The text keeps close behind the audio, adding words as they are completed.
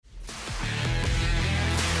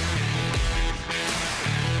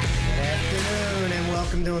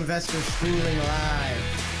Investor Schooling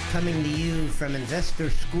Live, coming to you from Investor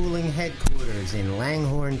Schooling headquarters in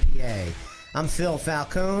Langhorne, PA. I'm Phil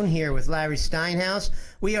Falcone here with Larry Steinhaus.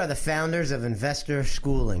 We are the founders of Investor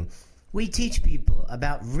Schooling. We teach people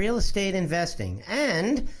about real estate investing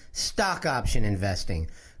and stock option investing.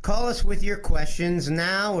 Call us with your questions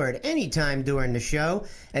now or at any time during the show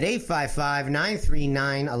at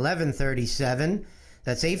 855-939-1137.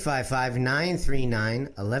 That's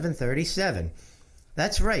 855-939-1137.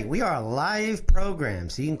 That's right. We are a live program,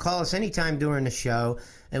 so you can call us anytime during the show,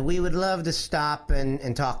 and we would love to stop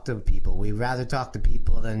and talk to people. We'd rather talk to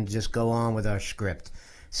people than just go on with our script.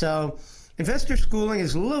 So Investor Schooling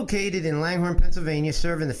is located in Langhorne, Pennsylvania,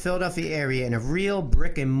 serving the Philadelphia area in a real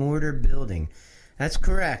brick-and-mortar building. That's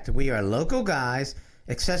correct. We are local guys,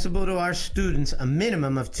 accessible to our students a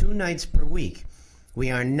minimum of 2 nights per week. We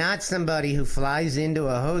are not somebody who flies into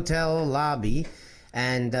a hotel lobby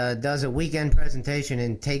and does a weekend presentation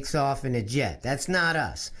and takes off in a jet. That's not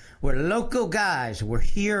us. We're local guys. We're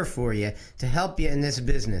here for you to help you in this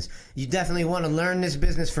business. You definitely want to learn this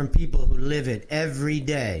business from people who live it every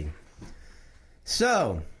day.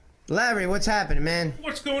 So, Larry, what's happening, man?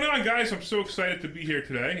 What's going on, guys? I'm so excited to be here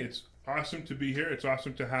today. It's awesome to be here. It's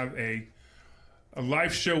awesome to have a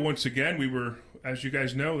live show once again. We were, as you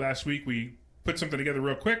guys know, last week we put something together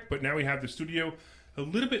real quick, but now we have the studio a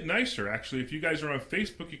little bit nicer, actually. If you guys are on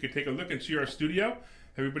Facebook, you can take a look and see our studio.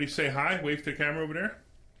 Everybody say hi. Wave to the camera over there.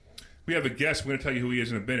 We have a guest. We're going to tell you who he is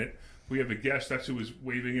in a minute. We have a guest. That's who was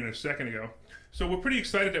waving in a second ago. So we're pretty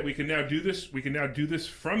excited that we can now do this. We can now do this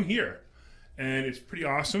from here, and it's pretty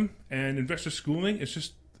awesome. And Investor Schooling, it's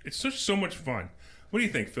just so much fun. What do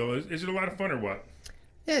you think, Phil? Is it a lot of fun or what?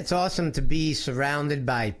 Yeah, it's awesome to be surrounded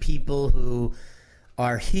by people who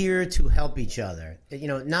are here to help each other. You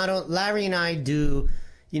know, Larry and I do,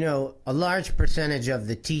 a large percentage of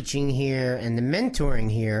the teaching here and the mentoring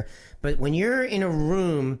here, but when you're in a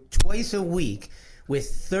room twice a week with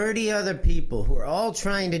 30 other people who are all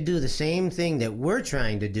trying to do the same thing that we're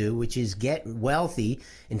trying to do, which is get wealthy,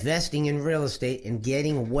 investing in real estate, and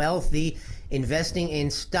getting wealthy, investing in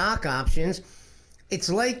stock options, it's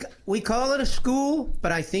like, we call it a school,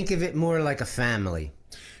 but I think of it more like a family.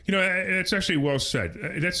 You know, it's actually well said.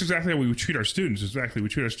 That's exactly how we treat our students. Exactly, we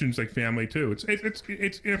treat our students like family too. It's.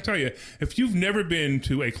 I'll tell you, if you've never been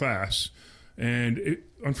to a class, and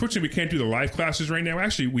unfortunately we can't do the live classes right now.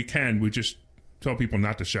 Actually, we can. We just tell people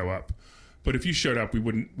not to show up. But if you showed up, we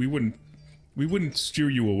wouldn't steer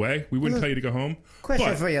you away. We wouldn't tell you to go home.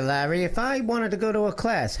 Question for you, Larry. If I wanted to go to a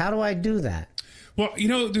class, how do I do that? Well,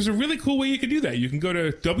 there's a really cool way you can do that. You can go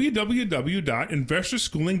to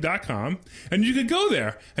www.investorschooling.com, and you could go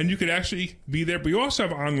there, and you could actually be there. But you also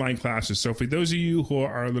have online classes. So for those of you who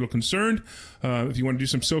are a little concerned, if you want to do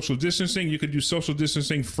some social distancing, you could do social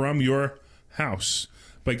distancing from your house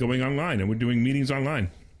by going online, and we're doing meetings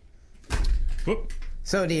online. Whoop.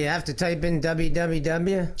 So do you have to type in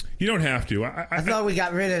www? You don't have to. I thought we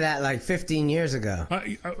got rid of that like 15 years ago.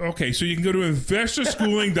 Okay, so you can go to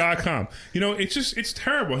investorschooling.com. It's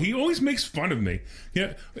terrible. He always makes fun of me.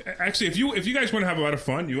 Actually, if you guys want to have a lot of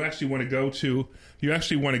fun, you actually want to go to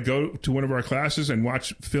one of our classes and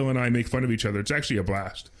watch Phil and I make fun of each other. It's actually a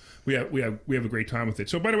blast. We have a great time with it.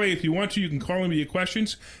 So, by the way, if you want to, you can call in with your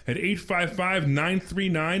questions at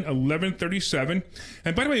 855-939-1137.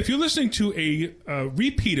 And by the way, if you're listening to a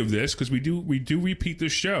repeat of this, because we do repeat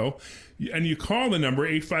this show, and you call the number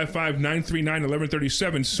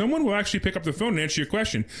 855-939-1137, someone will actually pick up the phone and answer your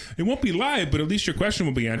question. It won't be live, but at least your question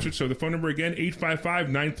will be answered. So the phone number again,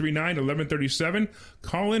 855-939-1137.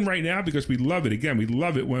 Call in right now because we love it. Again, we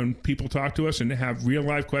love it when people talk to us and have real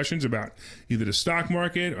live questions about either the stock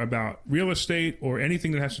market, about real estate, or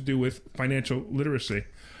anything that has to do with financial literacy.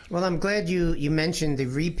 Well, I'm glad you mentioned the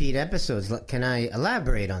repeat episodes. Can I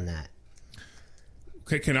elaborate on that?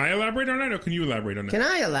 Okay, can I elaborate on that, or can you elaborate on that? Can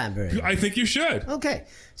I elaborate? I think you should. Okay,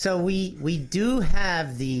 so we do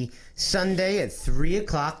have the Sunday at 3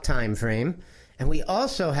 o'clock time frame, and we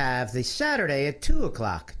also have the Saturday at 2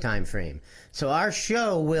 o'clock time frame. So our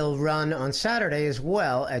show will run on Saturday as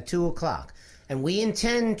well at 2 o'clock. And we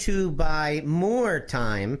intend to buy more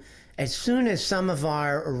time as soon as some of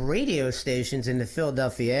our radio stations in the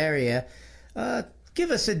Philadelphia area give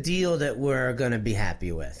us a deal that we're going to be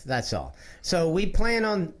happy with. That's all. So we plan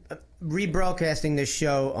on rebroadcasting this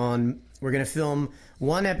show we're going to film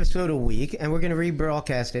one episode a week, and we're going to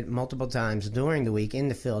rebroadcast it multiple times during the week in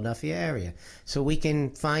the Philadelphia area. So we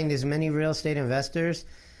can find as many real estate investors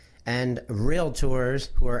and realtors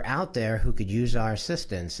who are out there who could use our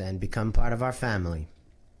assistance and become part of our family.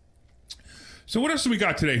 So what else do we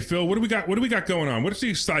got today, Phil? What do we got going on? What's the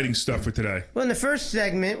exciting stuff for today? Well, in the first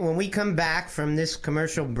segment, when we come back from this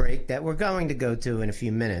commercial break that we're going to go to in a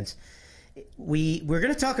few minutes, we're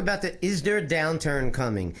going to talk about is there a downturn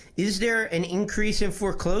coming? Is there an increase in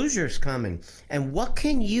foreclosures coming? And what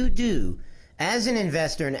can you do as an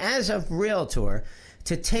investor and as a realtor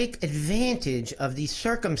to take advantage of these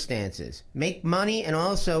circumstances, make money, and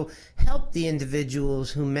also help the individuals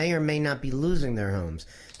who may or may not be losing their homes?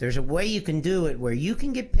 There's a way you can do it where you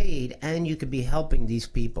can get paid and you could be helping these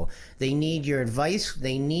people. They need your advice.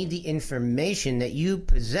 They need the information that you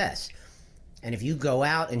possess. And if you go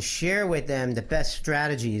out and share with them the best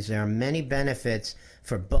strategies, there are many benefits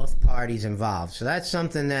for both parties involved. So that's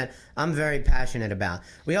something that I'm very passionate about.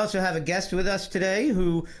 We also have a guest with us today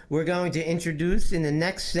who we're going to introduce in the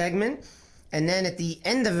next segment. And then at the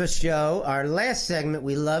end of the show, our last segment,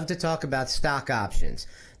 we love to talk about stock options.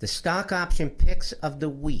 The stock option picks of the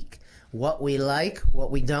week. What we like, what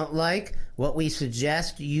we don't like, what we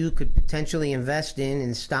suggest you could potentially invest in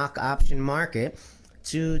the stock option market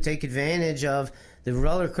to take advantage of the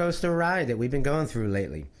roller coaster ride that we've been going through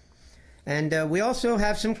lately. And we also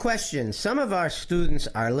have some questions. Some of our students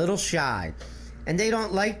are a little shy, and they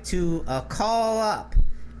don't like to call up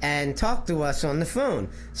and talk to us on the phone.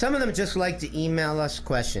 Some of them just like to email us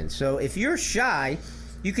questions. So if you're shy,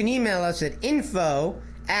 you can email us at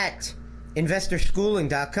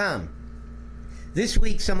info@investorschooling.com. This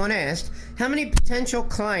week, someone asked, how many potential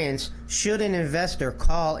clients should an investor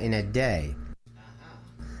call in a day?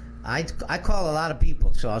 I call a lot of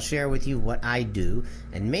people, so I'll share with you what I do,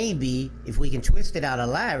 and maybe if we can twist it out of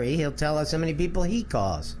Larry, he'll tell us how many people he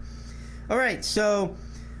calls. All right, so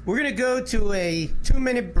we're going to go to a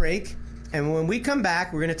 2-minute break, and when we come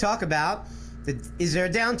back, we're going to talk about is there a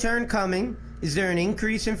downturn coming? Is there an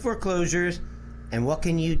increase in foreclosures? And what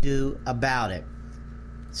can you do about it?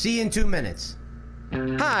 See you in 2 minutes.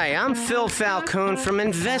 Hi, I'm Phil Falcone from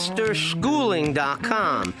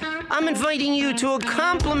InvestorSchooling.com. I'm inviting you to a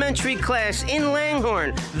complimentary class in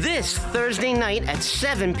Langhorne this Thursday night at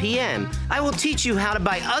 7 p.m. I will teach you how to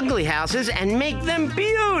buy ugly houses and make them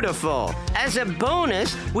beautiful. As a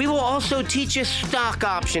bonus, we will also teach you stock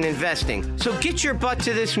option investing. So get your butt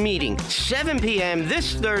to this meeting, 7 p.m.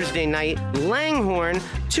 this Thursday night, Langhorne,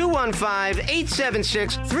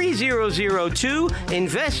 215-876-3002,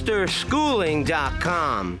 InvestorSchooling.com.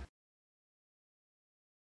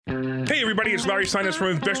 Hey everybody, it's Larry Sinus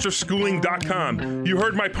from InvestorSchooling.com. You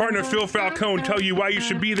heard my partner Phil Falcone tell you why you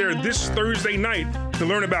should be there this Thursday night to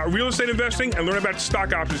learn about real estate investing and learn about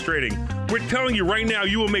stock options trading. We're telling you right now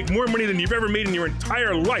you will make more money than you've ever made in your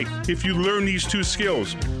entire life if you learn these two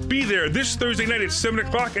skills. Be there this Thursday night at 7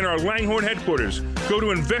 o'clock in our Langhorne headquarters. Go to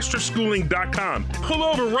InvestorSchooling.com. Pull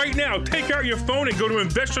over right now. Take out your phone and go to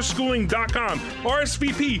InvestorSchooling.com.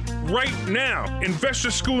 RSVP right now.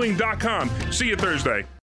 InvestorSchooling.com. See you Thursday.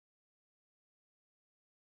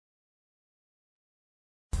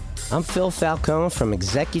 I'm Phil Falcone from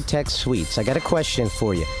Executech Suites. I got a question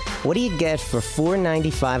for you. What do you get for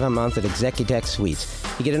 $495 a month at Executech Suites?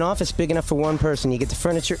 You get an office big enough for one person. You get the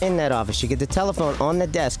furniture in that office. You get the telephone on the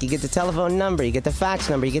desk. You get the telephone number. You get the fax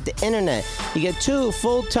number. You get the internet. You get 2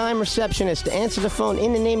 full-time receptionists to answer the phone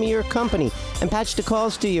in the name of your company and patch the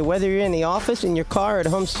calls to you, whether you're in the office, in your car, or at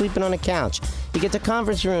home sleeping on a couch. You get the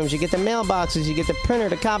conference rooms. You get the mailboxes. You get the printer,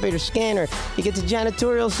 the copier, the scanner. You get the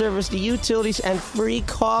janitorial service, the utilities, and free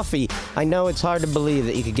coffee. I know it's hard to believe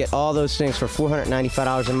that you could get all those things for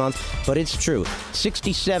 $495 a month, but it's true.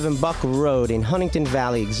 67 Buck Road in Huntington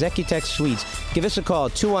Valley, Executech Suites. Give us a call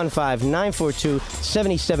at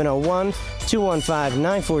 215-942-7701,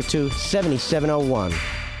 215-942-7701.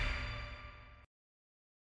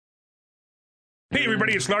 Hey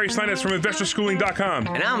everybody, it's Larry Sinus from InvestorSchooling.com.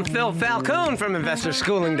 And I'm Phil Falcone from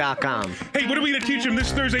InvestorSchooling.com. Hey, what are we going to teach them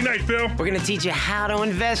this Thursday night, Phil? We're going to teach you how to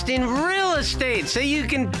invest in real estate so you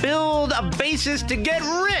can build a basis to get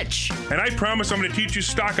rich. And I promise I'm going to teach you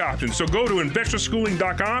stock options. So go to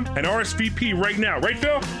InvestorSchooling.com and RSVP right now. Right,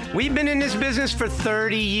 Phil? We've been in this business for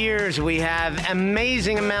 30 years. We have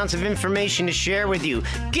amazing amounts of information to share with you.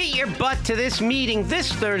 Get your butt to this meeting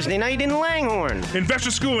this Thursday night in Langhorne.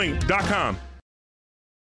 InvestorSchooling.com.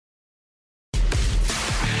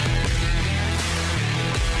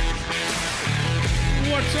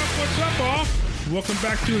 What's up, all? Welcome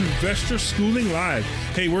back to Investor Schooling Live.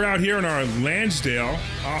 Hey, we're out here in our Lansdale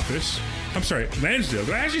office. I'm sorry, Lansdale.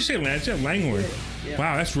 Did I actually say Lansdale? Langhorne. Yeah.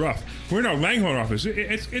 Wow, that's rough. We're in our Langhorne office.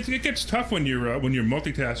 It gets tough when you're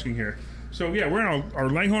multitasking here. So yeah, we're in our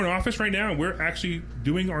Langhorne office right now, and we're actually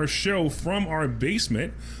doing our show from our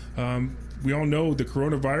basement. We all know the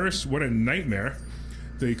coronavirus. What a nightmare.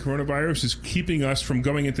 The coronavirus is keeping us from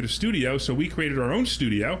going into the studio, so we created our own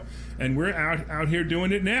studio, and we're out here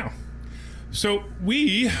doing it now. So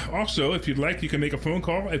we also, if you'd like, you can make a phone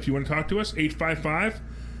call if you want to talk to us,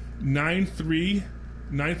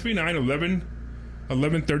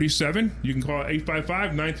 855-939-1137. You can call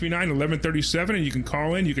 855-939-1137, and you can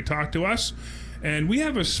call in, you can talk to us. And we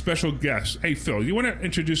have a special guest. Hey, Phil, you want to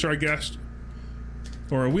introduce our guest?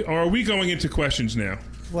 Or are we going into questions now?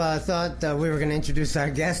 Well, I thought we were going to introduce our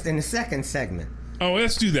guest in the second segment. Oh,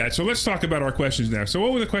 let's do that. So let's talk about our questions now. So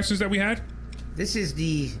what were the questions that we had? This is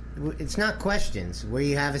it's not questions, where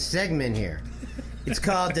you have a segment here. It's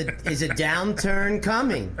called Is a Downturn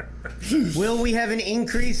Coming? Will we have an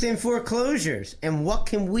increase in foreclosures? And what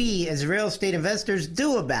can we as real estate investors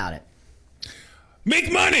do about it? Make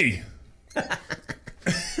money!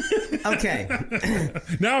 Okay.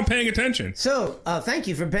 Now I'm paying attention. So, thank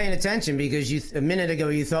you for paying attention, because a minute ago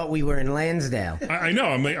you thought we were in Lansdale. I know.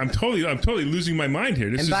 I'm totally losing my mind here.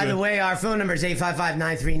 And by the way, our phone number is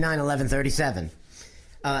 855-939-1137.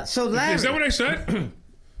 So Larry, is that what I said?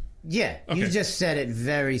 Yeah, okay. You just said it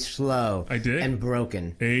very slow. I did? And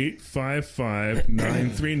broken.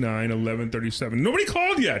 855-939-1137. Nobody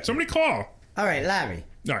called yet. Somebody call. All right, Larry.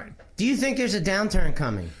 All right. Do you think there's a downturn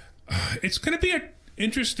coming? It's going to be an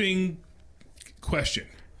interesting question.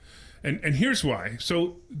 And here's why.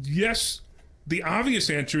 So, yes, the obvious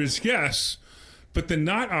answer is yes, but the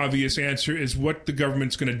not obvious answer is what the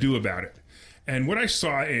government's going to do about it. And what I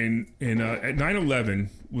saw at 9/11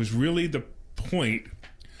 was really the point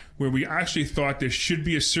where we actually thought there should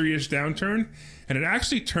be a serious downturn, and it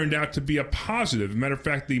actually turned out to be a positive. As a matter of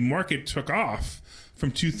fact, the market took off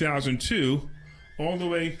from 2002 all the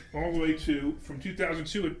way to from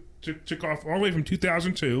 2002. It took off all the way from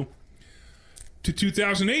 2002 to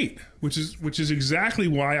 2008, which is exactly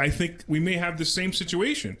why I think we may have the same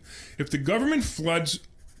situation. If the government floods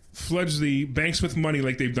the banks with money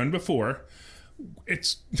like they've done before,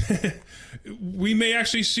 we may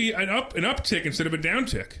actually see an uptick instead of a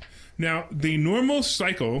downtick. Now, the normal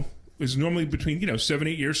cycle is normally between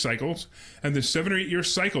 7-8 year cycles, and the 7 or 8 year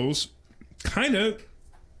cycles kind of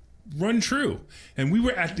run true. And we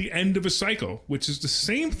were at the end of a cycle, which is the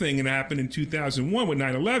same thing that happened in 2001 with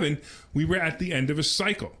 9/11. We were at the end of a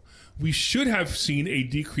cycle. We should have seen a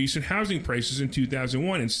decrease in housing prices in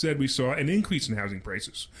 2001. Instead, we saw an increase in housing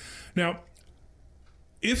prices. Now,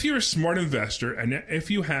 if you're a smart investor, and if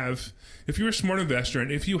you're a smart investor, and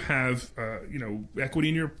if you have equity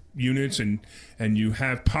in your units, and you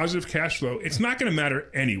have positive cash flow, it's not going to matter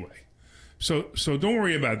anyway. So don't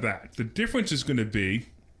worry about that. The difference is going to be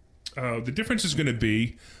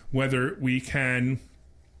whether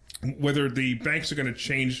the banks are going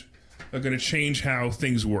to change how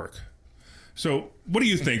things work. So what do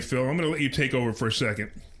you think, Phil? I'm going to let you take over for a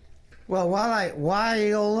second. Well,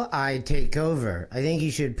 while I take over, I think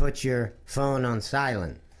you should put your phone on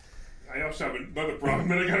silent. I also have another problem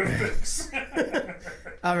that I got to fix.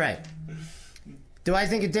 All right. Do I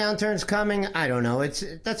think a downturn's coming? I don't know.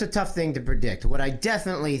 That's a tough thing to predict. What I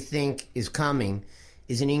definitely think is coming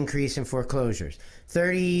is an increase in foreclosures.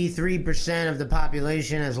 33% of the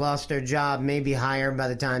population has lost their job, maybe higher by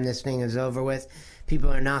the time this thing is over with.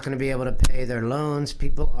 People are not going to be able to pay their loans.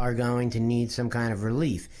 People are going to need some kind of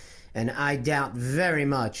relief. And I doubt very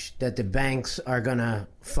much that the banks are going to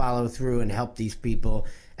follow through and help these people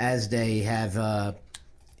as they have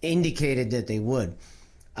indicated that they would.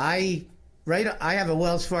 I have a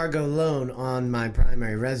Wells Fargo loan on my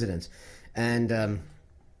primary residence, and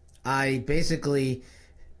I basically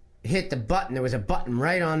hit the button. There was a button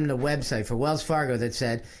right on the website for Wells Fargo that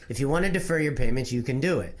said, if you want to defer your payments, you can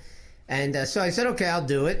do it. And so I said, okay, I'll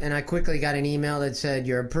do it. And I quickly got an email that said,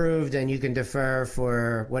 you're approved and you can defer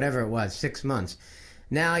for whatever it was, 6 months.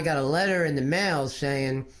 Now I got a letter in the mail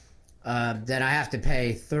saying that I have to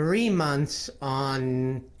pay 3 months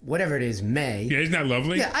on whatever it is, May. Yeah, isn't that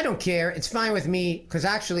lovely? Yeah, I don't care. It's fine with me, because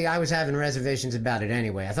actually I was having reservations about it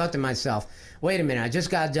anyway. I thought to myself, wait a minute, I just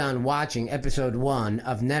got done watching episode 1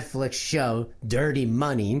 of Netflix show Dirty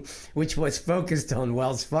Money, which was focused on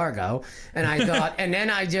Wells Fargo. And I thought, and then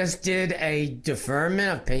I just did a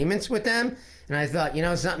deferment of payments with them. And I thought,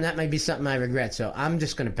 something that might be something I regret. So I'm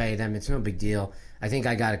just going to pay them. It's no big deal. I think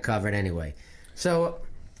I got it covered anyway. So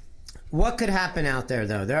what could happen out there,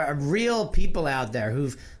 though? There are real people out there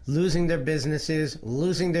who've losing their businesses,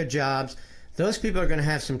 losing their jobs. Those people are going to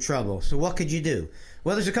have some trouble. So what could you do?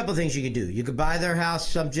 Well, there's a couple things you could do. You could buy their house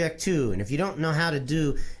subject to, and if you don't know how to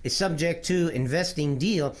do a subject to investing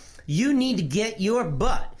deal, you need to get your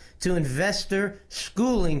butt to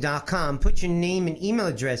investorschooling.com. Put your name and email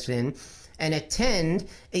address in and attend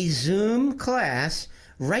a Zoom class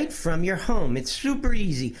right from your home. It's super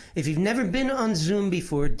easy. If you've never been on Zoom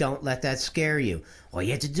before, don't let that scare you. All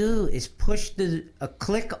you have to do is push a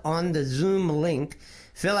click on the Zoom link,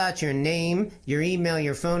 fill out your name, your email,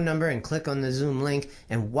 your phone number, and click on the Zoom link,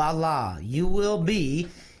 and voila, you will be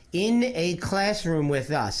in a classroom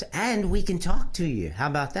with us, and we can talk to you. How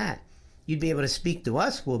about that? You'd be able to speak to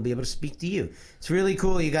us. We'll be able to speak to you. It's really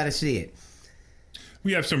cool. You got to see it.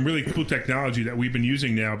 We have some really cool technology that we've been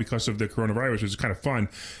using now because of the coronavirus, which is kind of fun.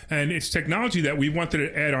 And it's technology that we wanted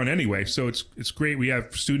to add on anyway. So it's great. We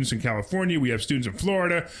have students in California. We have students in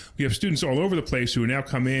Florida. We have students all over the place who now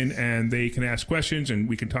come in and they can ask questions and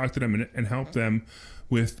we can talk to them and help them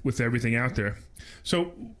with everything out there. So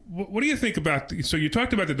what do you think about, so you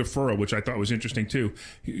talked about the deferral, which I thought was interesting too.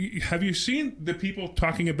 Have you seen the people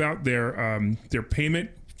talking about their payment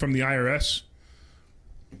from the IRS?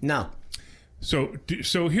 No. So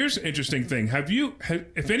here's an interesting thing.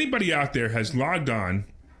 If anybody out there has logged on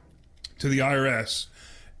to the IRS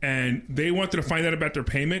and they wanted to find out about their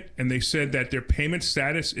payment and they said that their payment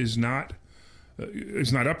status is not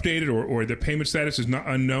updated or their payment status is not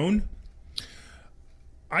unknown,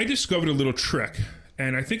 I discovered a little trick,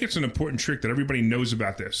 and I think it's an important trick that everybody knows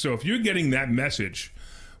about this. So if you're getting that message,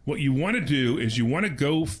 what you want to do is you want to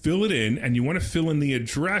go fill it in, and you want to fill in the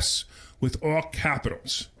address with all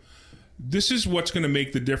capitals. This is what's going to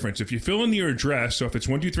make the difference. If you fill in your address, so if it's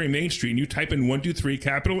 123 Main Street and you type in 123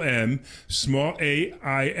 capital M, small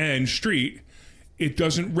A-I-N Street, it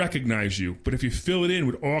doesn't recognize you. But if you fill it in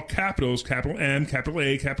with all capitals, capital M, capital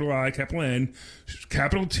A, capital I, capital N,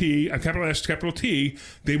 capital T, capital S, capital T,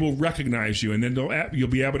 they will recognize you. And then you'll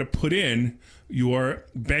be able to put in your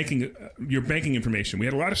banking information. We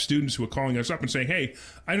had a lot of students who were calling us up and saying, hey,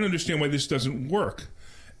 I don't understand why this doesn't work.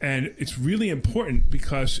 And it's really important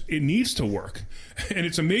because it needs to work. And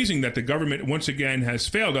it's amazing that the government, once again, has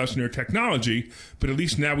failed us in their technology, but at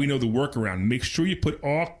least now we know the workaround. Make sure you put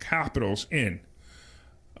all capitals in.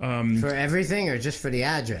 For everything or just for the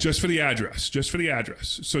address? Just for the address. Just for the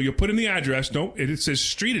address. So you'll put in the address. It says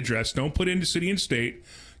street address. Don't put in the city and state.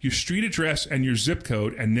 Your street address and your zip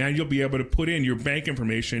code, and now you'll be able to put in your bank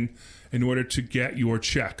information in order to get your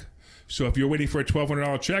check. So if you're waiting for a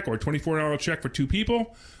 $1,200 check or a $24 check for two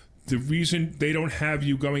people, the reason they don't have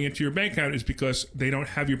you going into your bank account is because they don't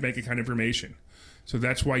have your bank account information. So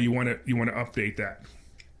that's why you want to update that.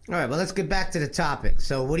 All right, well, let's get back to the topic.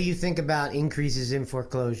 So what do you think about increases in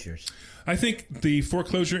foreclosures? I think the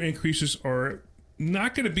foreclosure increases are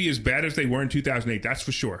not going to be as bad as they were in 2008. That's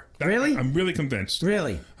for sure. Really? I'm really convinced.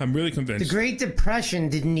 Really? I'm really convinced. The Great Depression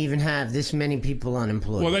didn't even have this many people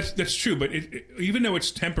unemployed. Well, that's true. But even though it's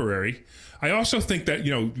temporary, I also think that,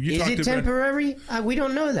 is it temporary? We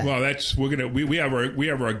don't know that. Well, we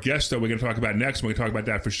have our guest that we're going to talk about next. We're going to talk about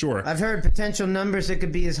that for sure. I've heard potential numbers that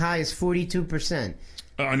could be as high as 42%.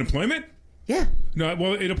 Unemployment? Yeah. No,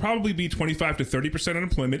 well, it'll probably be 25 to 30%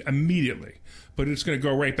 unemployment immediately, but it's going to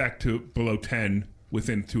go right back to below 10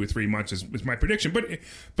 within 2 or 3 months is my prediction.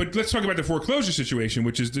 But let's talk about the foreclosure situation,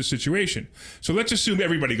 which is the situation. So let's assume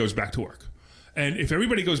everybody goes back to work. And if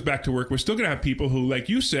everybody goes back to work, we're still going to have people who, like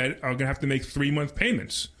you said, are going to have to make 3-month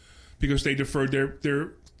payments because they deferred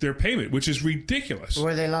their payment, which is ridiculous.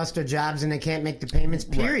 Or they lost their jobs and they can't make the payments,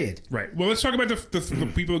 period. Right. Well, let's talk about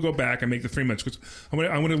the people who go back and make the 3 months, because I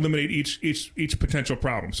want to eliminate each potential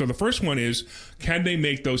problem. So the first one is, can they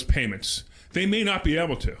make those payments? They may not be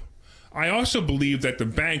able to. I also believe that the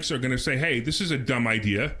banks are going to say, hey, this is a dumb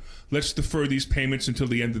idea. Let's defer these payments until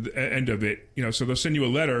the end of it. So they'll send you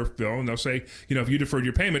a letter, Phil, and they'll say, if you deferred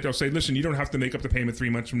your payment, they'll say, listen, you don't have to make up the payment 3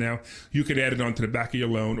 months from now. You could add it on to the back of your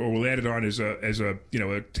loan, or we'll add it on as a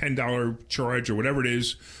 $10 charge or whatever it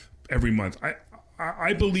is every month.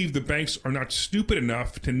 I believe the banks are not stupid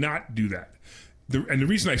enough to not do that. And the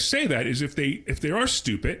reason I say that is if they are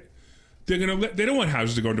stupid, they don't want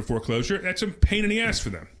houses to go into foreclosure. That's a pain in the ass for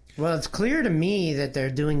them. Well, it's clear to me that they're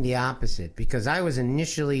doing the opposite, because I was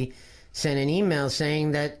initially sent an email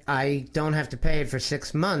saying that I don't have to pay it for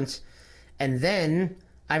 6 months, and then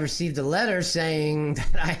I received a letter saying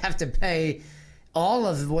that I have to pay all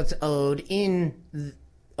of what's owed in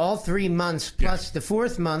all 3 months plus the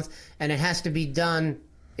 4th month, and it has to be done.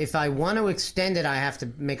 If I want to extend it, I have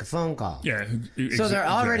to make a phone call. Yeah. So they're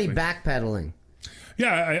already backpedaling.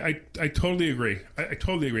 Yeah, I totally agree. I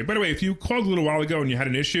totally agree. By the way, if you called a little while ago and you had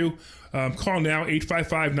an issue, call now,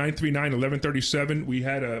 855-939-1137. We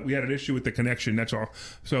had an issue with the connection, that's all.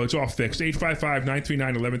 So it's all fixed.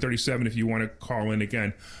 855-939-1137 if you want to call in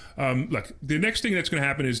again. Look, the next thing that's going to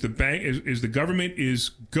happen is the government is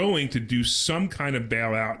going to do some kind of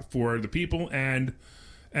bailout for the people and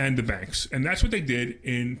the banks. And that's what they did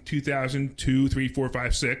in 2002, 3, 4,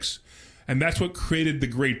 5, 6. And that's what created the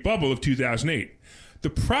great bubble of 2008. The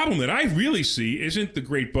problem that I really see isn't the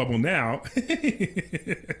great bubble now.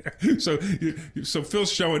 So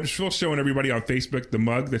Phil's showing everybody on Facebook the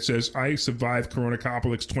mug that says, "I survived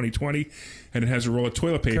Coronacopolis 2020," and it has a roll of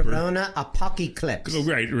toilet paper. Corona Apocalypse. Oh,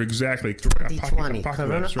 right, exactly. 2020.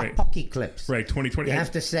 Corona right. Apocalypse. Right, 2020. You have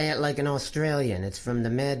to say it like an Australian. It's from the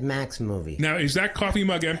Mad Max movie. Now, is that coffee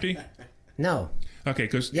mug empty? No. Okay,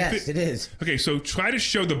 because Yes, it is. Okay, so try to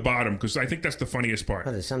show the bottom, because I think that's the funniest part.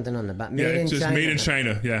 Oh, there's something on the bottom. Yeah, Made it in says China. made in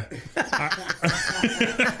China. Yeah.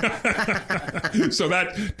 So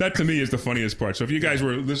that to me is the funniest part. So if you guys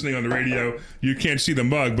were listening on the radio, you can't see the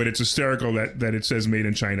mug, but it's hysterical that it says made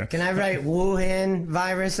in China. Can I write Wuhan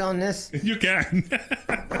virus on this? You can.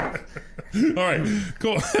 All right,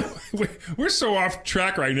 cool. We're so off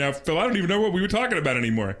track right now, Phil. I don't even know what we were talking about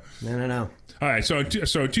anymore. No. All right, so in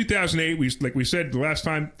 2008, like we said the last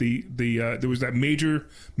time, there was that major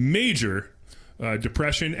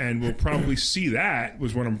depression, and we'll probably see that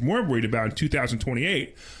was what I'm more worried about in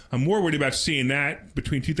 2028. I'm more worried about seeing that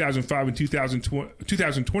between 2005 and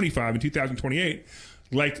 2025 and 2028,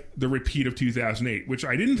 like the repeat of 2008, which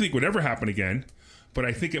I didn't think would ever happen again. But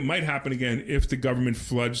I think it might happen again if the government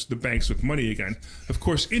floods the banks with money again. Of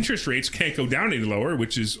course, interest rates can't go down any lower,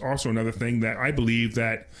 which is also another thing that I believe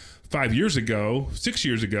that 6 years ago,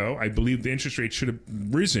 I believe the interest rate should have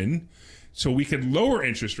risen so we could lower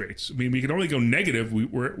interest rates. I mean, we can only go negative.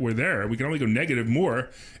 We're there. We can only go negative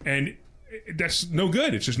more, and that's no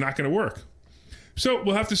good. It's just not going to work. So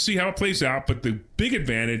we'll have to see how it plays out. But the big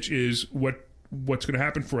advantage is what's going to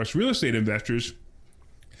happen for us real estate investors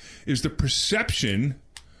is the perception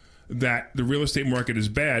that the real estate market is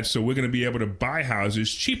bad, so we're going to be able to buy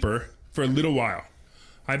houses cheaper for a little while.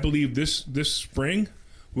 I believe this spring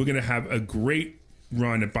we're going to have a great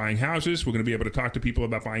run at buying houses. We're going to be able to talk to people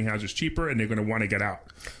about buying houses cheaper, and they're going to want to get out.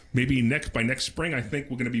 Maybe by next spring, I think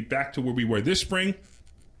we're going to be back to where we were this spring,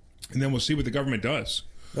 and then we'll see what the government does.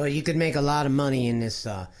 Well, you could make a lot of money in this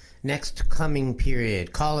next coming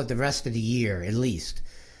period. Call it the rest of the year, at least.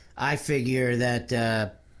 I figure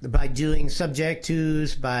that by doing subject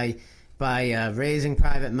twos, by raising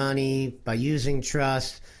private money, by using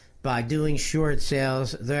trust, by doing short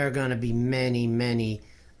sales, there are going to be many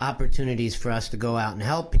opportunities for us to go out and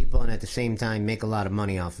help people and at the same time make a lot of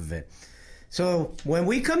money off of it. So when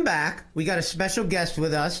we come back, we got a special guest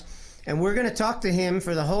with us, and we're going to talk to him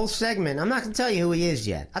for the whole segment. I'm not going to tell you who he is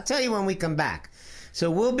yet. I'll tell you when we come back. So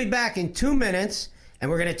we'll be back in 2 minutes, and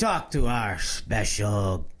we're going to talk to our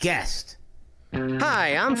special guest.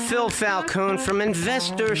 Hi, I'm Phil Falcone from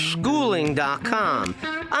InvestorSchooling.com.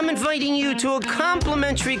 I'm inviting you to a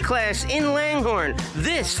complimentary class in Langhorne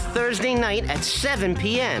this Thursday night at 7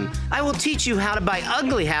 p.m. I will teach you how to buy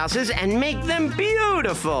ugly houses and make them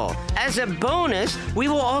beautiful. As a bonus, we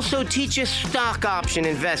will also teach you stock option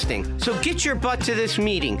investing. So get your butt to this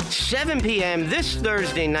meeting, 7 p.m. this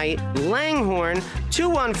Thursday night, Langhorne,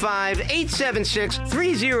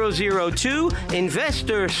 215-876-3002,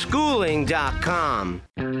 InvestorSchooling.com.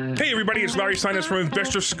 Hey everybody, it's Larry Sinus from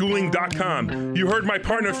InvestorSchooling.com. You heard my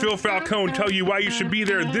partner Phil Falcone tell you why you should be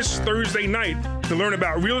there this Thursday night to learn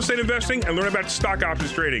about real estate investing and learn about stock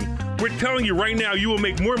options trading. We're telling you right now you will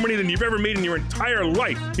make more money than you've ever made in your entire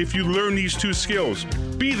life if you learn these two skills.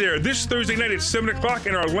 Be there this Thursday night at 7 o'clock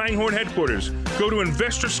in our Langhorne headquarters. Go to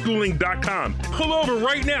InvestorSchooling.com. Pull over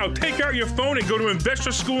right now. Take out your phone and go to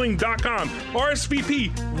InvestorSchooling.com.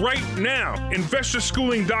 RSVP right now.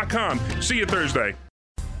 InvestorSchooling.com. See you Thursday.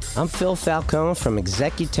 I'm Phil Falcone from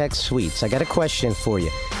Executech Suites. I got a question for you.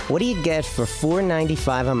 What do you get for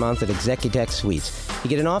 $495 a month at Executech Suites? You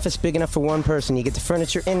get an office big enough for one person. You get the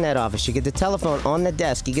furniture in that office. You get the telephone on the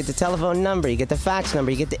desk. You get the telephone number. You get the fax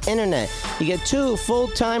number. You get the internet. You get 2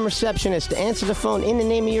 full-time receptionists to answer the phone in the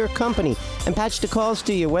name of your company and patch the calls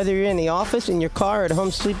to you, whether you're in the office, in your car, or at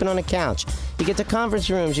home sleeping on a couch. You get the conference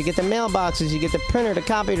rooms. You get the mailboxes. You get the printer, the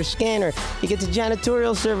copier, the scanner. You get the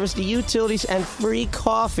janitorial service, the utilities, and free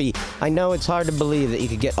coffee. I know it's hard to believe that you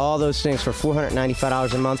could get all those things for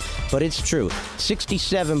 $495 a month, but it's true.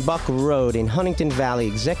 67 Buck Road in Huntington Valley,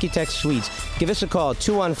 Executech Suites. Give us a call,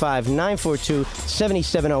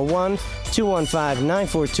 215-942-7701,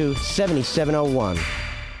 215-942-7701.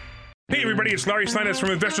 Hey everybody, it's Larry Sinus from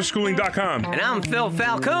InvestorSchooling.com. And I'm Phil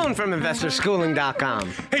Falcone from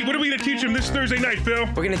InvestorSchooling.com. Hey, what are we going to teach them this Thursday night, Phil?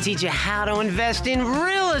 We're going to teach you how to invest in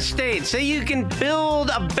real estate so you can build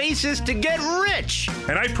a basis to get rich.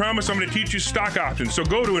 And I promise I'm going to teach you stock options. So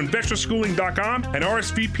go to InvestorSchooling.com and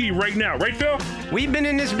RSVP right now. Right, Phil? We've been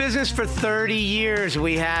in this business for 30 years.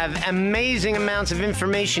 We have amazing amounts of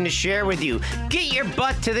information to share with you. Get your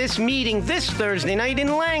butt to this meeting this Thursday night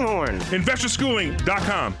in Langhorne.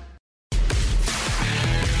 InvestorSchooling.com.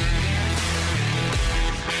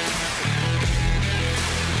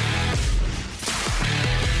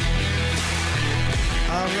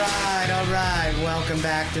 All right. Welcome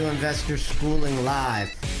back to Investor Schooling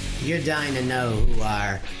Live. You're dying to know who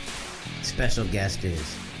our special guest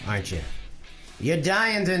is, aren't you? You're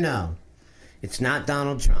dying to know. It's not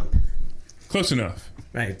Donald Trump. Close enough.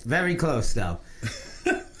 Right. Very close, though.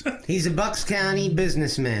 He's a Bucks County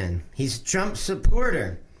businessman. He's a Trump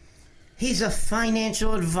supporter. He's a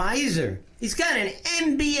financial advisor. He's got an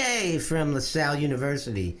MBA from LaSalle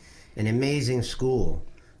University, an amazing school.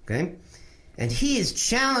 Okay? And he is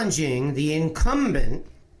challenging the incumbent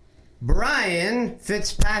Brian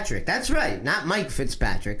Fitzpatrick. That's right, not Mike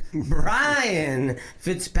Fitzpatrick. Brian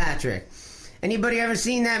Fitzpatrick. Anybody ever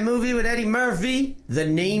seen that movie with Eddie Murphy? The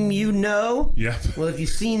Name You Know? Yeah. Well, if you've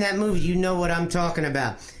seen that movie, you know what I'm talking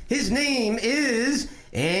about. His name is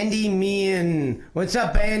Andy Meehan. What's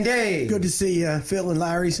up, Andy? Good to see you, Phil and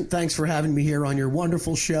Larry. Thanks for having me here on your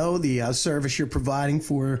wonderful show, the service you're providing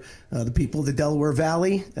for the people of the Delaware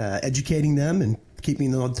Valley, educating them and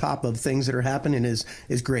keeping them on top of things that are happening is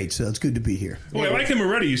great. So it's good to be here. Well, I like him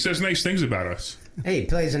already. He says nice things about us. Hey, he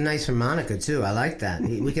plays a nice harmonica, too. I like that.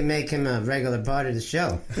 We can make him a regular part of the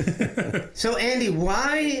show. So, Andy,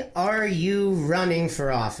 why are you running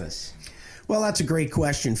for office? Well, that's a great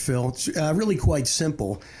question, Phil. It's really quite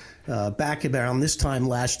simple. Back around this time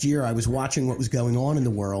last year, I was watching what was going on in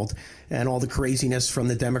the world and all the craziness from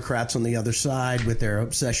the Democrats on the other side with their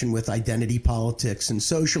obsession with identity politics and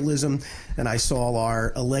socialism. And I saw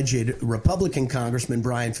our alleged Republican Congressman,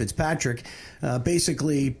 Brian Fitzpatrick,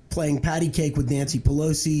 basically playing patty cake with Nancy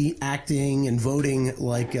Pelosi, acting and voting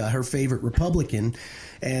like her favorite Republican.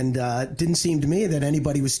 And it didn't seem to me that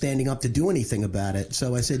anybody was standing up to do anything about it.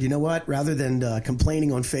 So I said, you know what? Rather than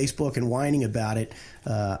complaining on Facebook and whining about it,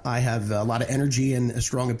 I have a lot of energy and a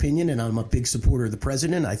strong opinion, and I'm a big supporter of the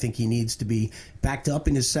president. I think he needs to be backed up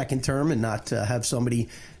in his second term and not have somebody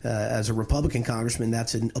as a Republican congressman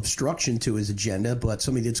that's an obstruction to his agenda, but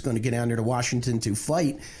somebody that's going to get down there to Washington to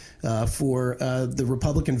fight for the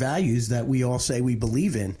Republican values that we all say we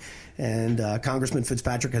believe in. And Congressman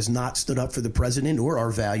Fitzpatrick has not stood up for the president or our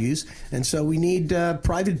values. And so we need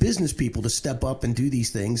private business people to step up and do these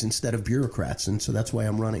things instead of bureaucrats. And so that's why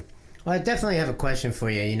I'm running. Well, I definitely have a question for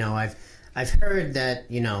you. You know, I've heard that,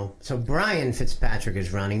 you know, so Brian Fitzpatrick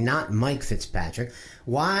is running, not Mike Fitzpatrick.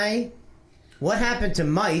 Why? What happened to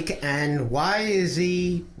Mike, and why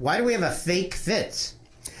do we have a fake Fitz?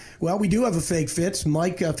 Well, we do have a fake Fitz.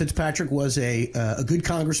 Mike Fitzpatrick was a good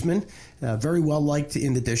congressman, very well liked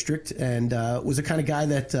in the district, and was the kind of guy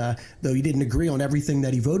that, though you didn't agree on everything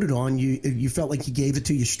that he voted on, you felt like he gave it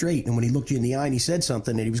to you straight. And when he looked you in the eye and he said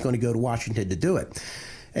something, that he was going to go to Washington to do it.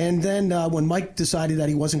 And then when Mike decided that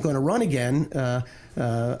he wasn't going to run again,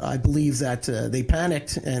 I believe that they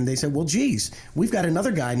panicked and they said, well, geez, we've got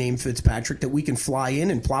another guy named Fitzpatrick that we can fly in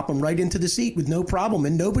and plop him right into the seat with no problem,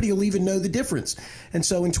 and nobody will even know the difference. And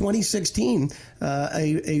so in 2016,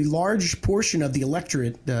 a large portion of the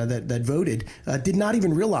electorate that voted did not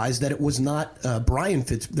even realize that it was not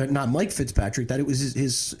not Mike Fitzpatrick, that it was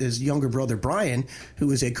his younger brother, Brian, who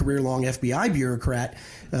was a career-long FBI bureaucrat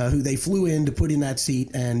who they flew in to put in that seat,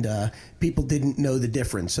 and people didn't know the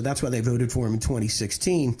difference. So that's why they voted for him in 2016.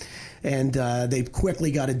 And they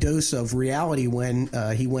quickly got a dose of reality when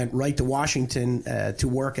he went right to Washington to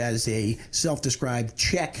work as a self-described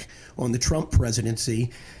check on the Trump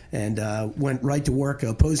presidency, and went right to work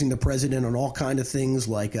opposing the president on all kind of things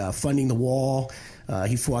like funding the wall.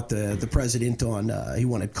 He fought the president on, he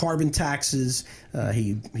wanted carbon taxes.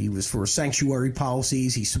 He was for sanctuary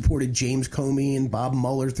policies. He supported James Comey and Bob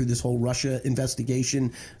Mueller through this whole Russia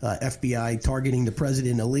investigation, FBI targeting the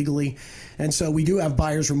president illegally. And so we do have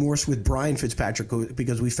buyer's remorse with Brian Fitzpatrick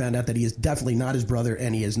because we found out that he is definitely not his brother,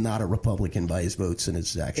 and he is not a Republican by his votes and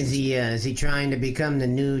his actions. Is he trying to become the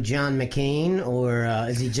new John McCain, or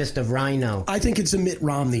is he just a rhino? I think it's a Mitt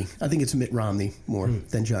Romney. I think it's Mitt Romney more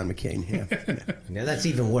than John McCain. Yeah. Yeah, that's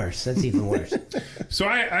even worse. That's even worse. So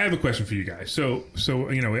I have a question for you guys. So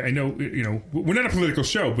you know, I know, you know, we're not a political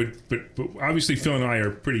show, but obviously Phil and I are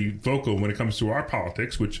pretty vocal when it comes to our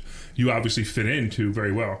politics, which you obviously fit into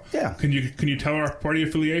very well. Yeah. Can you tell our party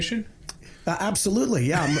affiliation? Absolutely,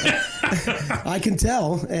 yeah. I can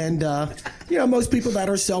tell, and you know, most people that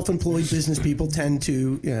are self-employed business people tend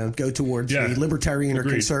to go towards the libertarian or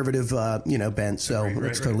conservative bent. So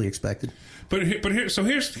that's totally expected. But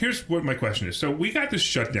here's what my question is. So we got this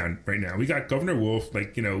shutdown right now. We got Governor Wolf,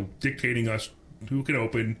 dictating us who can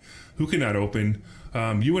open, who cannot open.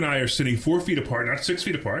 You and I are sitting 4 feet apart, not 6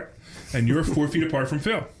 feet apart, and you're 4 feet apart from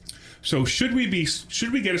Phil. So should we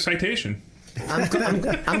get a citation?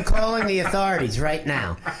 I'm calling the authorities right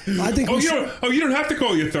now. I think. You don't have to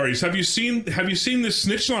call the authorities. Have you seen the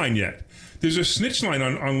snitch line yet? There's a snitch line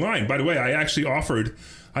online. By the way, I offered,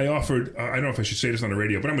 I don't know if I should say this on the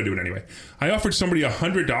radio, but I'm going to do it anyway. I offered somebody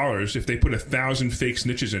 $100 if they put 1,000 fake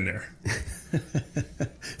snitches in there.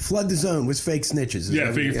 Flood the zone with fake snitches.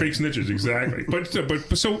 Yeah, fake snitches, exactly.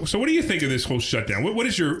 But so what do you think of this whole shutdown? What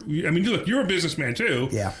is your? I mean, look, you're a businessman too.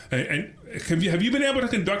 Yeah. And have you been able to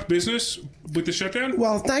conduct business with the shutdown?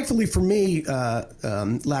 Well, thankfully for me,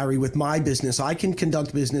 Larry, with my business, I can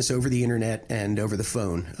conduct business over the internet and over the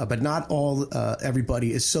phone. But not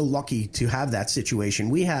everybody is so lucky to have that situation.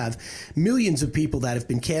 We have millions of people that have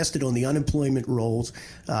been casted on the unemployment rolls.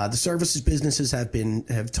 The services businesses have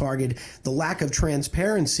targeted the lack of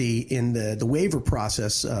transparency in the waiver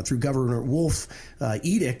process through Governor Wolf's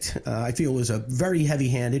edict. I feel was a very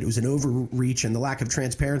heavy-handed. It was an overreach, and the lack of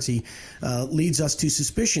transparency leads us to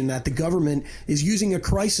suspicion that the government is using a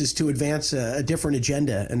crisis to advance a different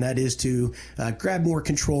agenda, and that is to grab more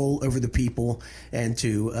control over the people and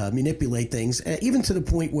to manipulate things, even to the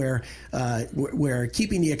point where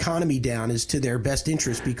keeping the economy down is to their best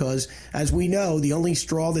interest, because, as we know, the only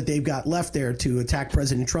straw that they've got left there to attack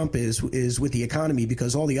President Trump is with the economy,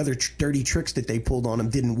 because all the other dirty tricks that they pulled on him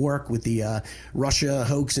didn't work with the Russia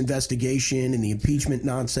hoax investigation and the impeachment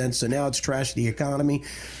nonsense. So now it's trashed the economy,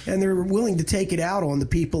 and they're willing to take it out on the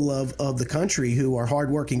people of the country who are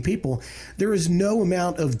hardworking people. There is no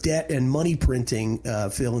amount of debt and money printing,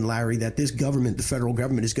 Phil and Larry, that this government, the federal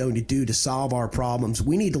government, is going to do to solve our problems.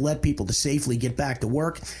 We need to let people to safely get back to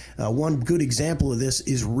work. One good example of this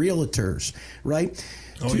is realtors, right?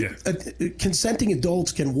 Oh, yeah. Consenting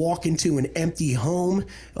adults can walk into an empty home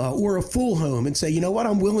or a full home and say, you know what,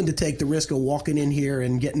 I'm willing to take the risk of walking in here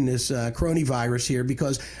and getting this coronavirus here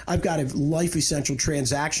because I've got a life essential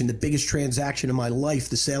transaction, the biggest transaction of my life,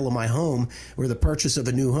 the sale of my home or the purchase of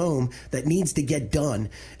a new home that needs to get done.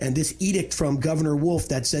 And this edict from Governor Wolf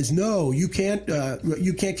that says, no, you can't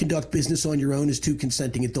conduct business on your own as two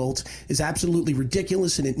consenting adults is absolutely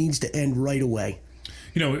ridiculous, and it needs to end right away.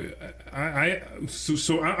 You know,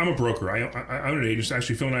 so I'm a broker. I own an agency.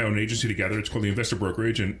 Actually, Phil and I own an agency together. It's called the Investor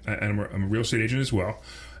Brokerage, and I'm a real estate agent as well.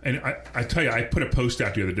 And I tell you, I put a post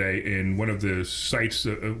out the other day in one of the sites,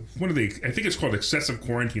 I think it's called Excessive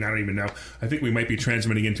Quarantine. I don't even know. I think we might be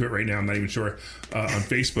transmitting into it right now. I'm not even sure, on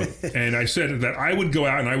Facebook. And I said that I would go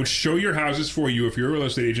out and I would show your houses for you if you're a real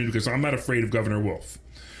estate agent, because I'm not afraid of Governor Wolf.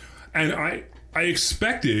 And I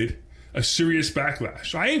expected a serious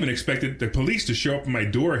backlash. I even expected the police to show up at my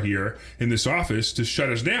door here in this office to shut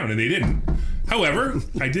us down, and they didn't. However,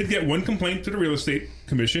 I did get one complaint to the real estate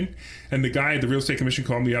commission, and the guy at the real estate commission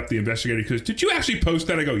called me up, the investigator, because, did you actually post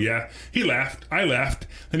that? I go, yeah. He laughed. I laughed.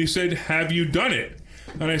 And he said, have you done it?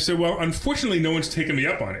 And I said, well, unfortunately, no one's taken me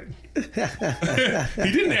up on it.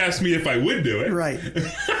 He didn't ask me if I would do it. Right.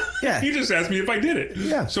 Yeah. He just asked me if I did it.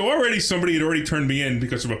 Yeah. So somebody had already turned me in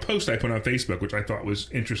because of a post I put on Facebook, which I thought was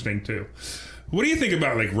interesting too. What do you think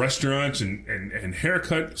about like restaurants and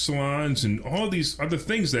haircut salons and all of these other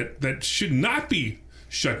things that should not be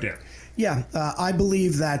shut down? Yeah, I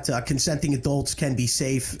believe that consenting adults can be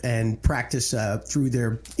safe and practice through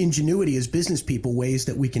their ingenuity as business people ways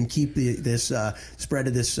that we can keep this spread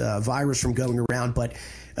of this virus from going around. But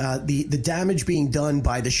the damage being done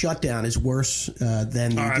by the shutdown is worse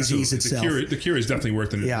than the disease itself. The cure is definitely worse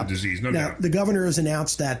than the disease, no doubt. The governor has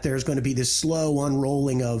announced that there's going to be this slow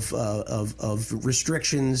unrolling of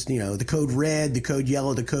restrictions, you know, the code red, the code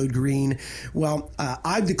yellow, the code green. Well,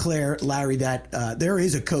 I declare, Larry, that there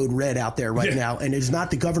is a code red out there right now, and it's not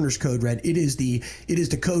the governor's code red. It is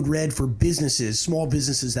the code red for businesses, small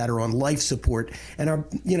businesses that are on life support. And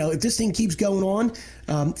if this thing keeps going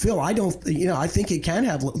on, Phil, I think it can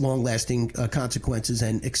have long-lasting consequences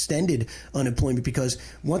and extended unemployment, because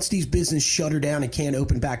once these businesses shutter down and can't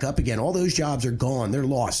open back up again, all those jobs are gone. They're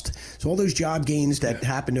lost. So all those job gains that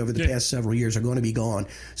happened over the past several years are going to be gone.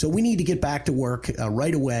 So we need to get back to work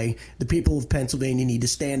right away. The people of Pennsylvania need to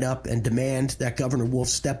stand up and demand that Governor Wolf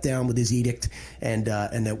step down with his edict, and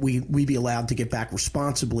that we be allowed to get back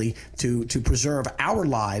responsibly to preserve our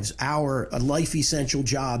lives, our life essential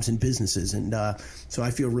jobs and businesses. And so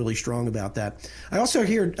I feel really strong about that. I also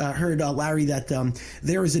heard, Larry, that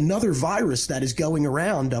there is another virus that is going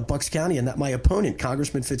around Bucks County, and that my opponent,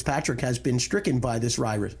 Congressman Fitzpatrick, has been stricken by this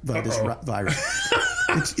virus.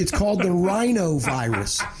 It's called the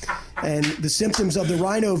rhinovirus. And the symptoms of the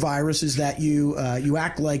rhinovirus is that you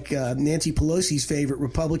act like Nancy Pelosi's favorite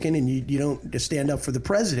Republican, and you don't stand up for the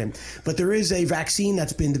president. But there is a vaccine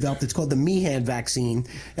that's been developed. It's called the Meehan vaccine,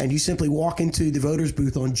 and you simply walk into the voters'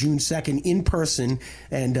 booth on June 2nd in person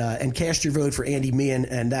and cast your vote for Andy Meehan,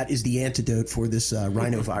 and that is the antidote for this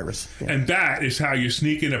rhinovirus. Yeah. And that is how you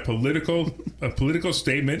sneak in a political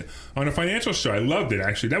statement on a financial show. I loved it,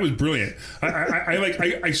 actually. That was brilliant.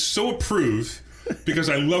 I so approve because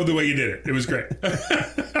I love the way you did it. It was great.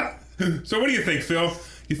 So what do you think, Phil?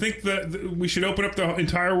 You think that we should open up the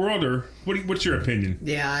entire world, or what's your opinion?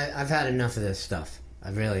 Yeah, I've had enough of this stuff. I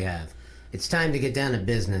really have. It's time to get down to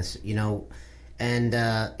business, and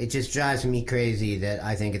it just drives me crazy that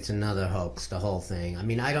I think it's another hoax, the whole thing. I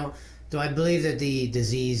mean, do I believe that the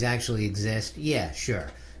disease actually exists? Yeah, sure.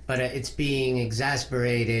 But it's being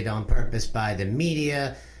exasperated on purpose by the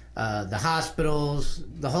media, the hospitals,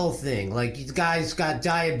 the whole thing. Like, the guy's got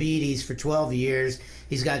diabetes for 12 years,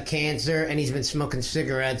 he's got cancer, and he's been smoking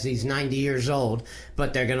cigarettes. He's 90 years old,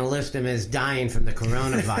 but they're going to list him as dying from the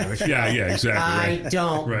coronavirus. Yeah, exactly. I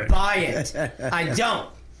don't buy it. I don't.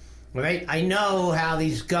 Right? I know how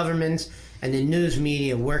these governments and the news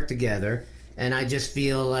media work together, and I just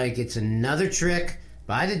feel like it's another trick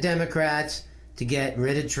by the Democrats to get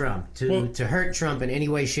rid of Trump, to hurt Trump in any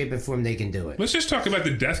way, shape, or form they can do it. Let's just talk about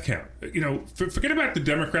the death count. Forget about the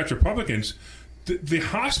Democrats, Republicans. The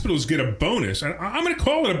hospitals get a bonus, and I'm going to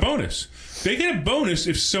call it a bonus. They get a bonus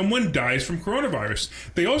if someone dies from coronavirus.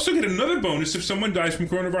 They also get another bonus if someone dies from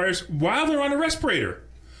coronavirus while they're on a respirator.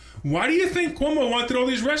 Why do you think Cuomo wanted all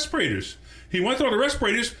these respirators? He wanted all the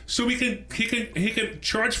respirators so he can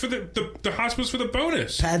charge for the hospitals for the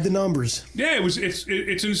bonus. Pad the numbers. Yeah,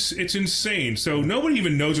 it's insane. So nobody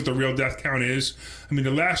even knows what the real death count is. I mean,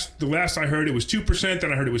 the last I heard it was 2%.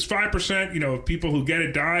 Then I heard it was 5%. Of people who get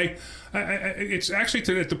it die. It's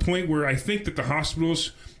actually at the point where I think that the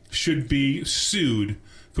hospitals should be sued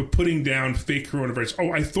for putting down fake coronavirus.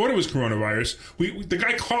 Oh, I thought it was coronavirus. The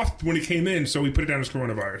guy coughed when he came in, so we put it down as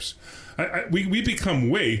coronavirus. We become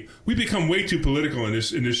way too political in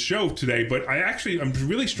this show today. But I'm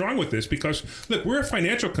really strong with this because look, we're a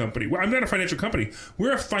financial company. Well, I'm not a financial company.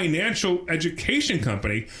 We're a financial education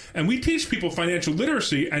company, and we teach people financial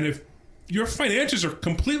literacy. And if your finances are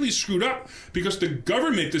completely screwed up because the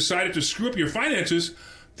government decided to screw up your finances,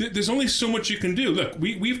 there's only so much you can do. Look,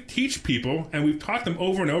 we teach people, and we've taught them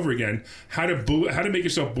over and over again how to make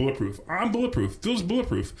yourself bulletproof. I'm bulletproof. Phil's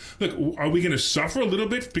bulletproof. Look, are we going to suffer a little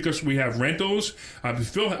bit because we have rentals?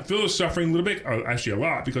 Phil is suffering a little bit, actually a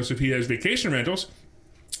lot, because if he has vacation rentals.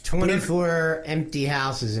 24 empty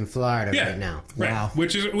houses in Florida right now. Wow.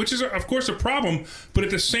 Which is of course a problem, but at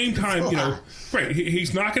the same time,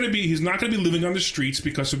 he's not going to be living on the streets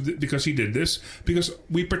because he did this, because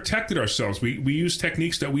we protected ourselves. We use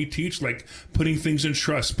techniques that we teach, like putting things in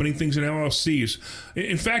trust, putting things in LLCs.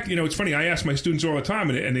 In fact, it's funny, I ask my students all the time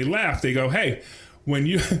and they laugh. They go, "Hey,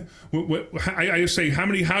 when I say, how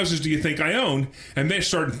many houses do you think I own?" And they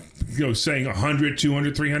start saying 100,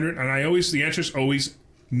 200, 300, and the answer is always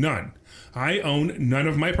none. I own none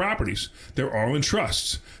of my properties. They're all in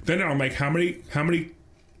trusts. Then I'm like, how many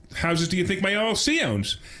houses do you think my LLC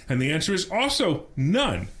owns? And the answer is also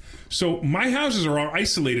none. So my houses are all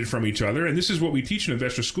isolated from each other, and this is what we teach in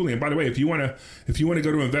Investor Schooling. And by the way, if you want to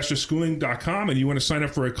go to investorschooling.com and you want to sign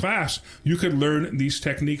up for a class, you could learn these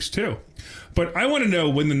techniques too. But I want to know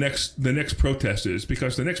when the next protest is,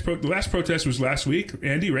 because the last protest was last week,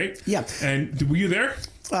 Andy, right? Yeah. And were you there?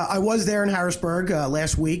 I was there in Harrisburg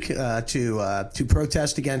last week to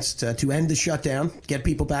protest against to end the shutdown, get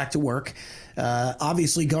people back to work.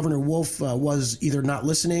 Obviously, Governor Wolf was either not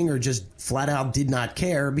listening or just flat out did not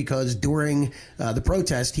care, because during the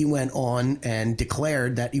protest, he went on and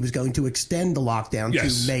declared that he was going to extend the lockdown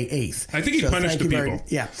to May 8th. I think he punished the people.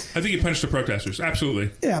 Yeah. I think he punished the protesters.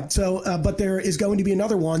 Absolutely. Yeah. So, but there is going to be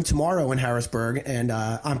another one tomorrow in Harrisburg, and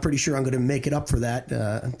I'm pretty sure I'm going to make it up for that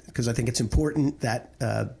because I think it's important that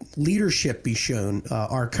leadership be shown.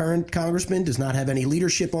 Our current congressman does not have any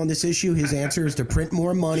leadership on this issue. His answer is to print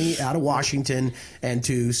more money out of Washington and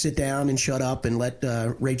to sit down and shut up and let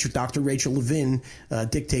Dr. Rachel Levin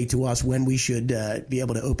dictate to us when we should be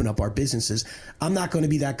able to open up our businesses. I'm not going to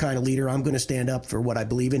be that kind of leader. I'm going to stand up for what I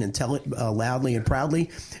believe in and tell it loudly and proudly,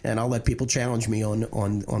 and I'll let people challenge me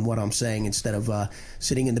on what I'm saying instead of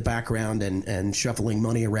sitting in the background and shuffling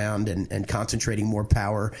money around and concentrating more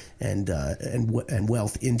power and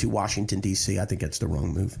wealth into Washington, D.C. I think that's the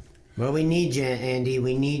wrong move. Well, we need you, Andy.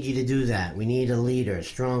 We need you to do that. We need a leader, a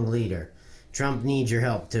strong leader. Trump needs your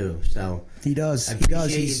help too. So he does. He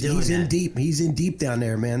does. He's in deep. He's in deep down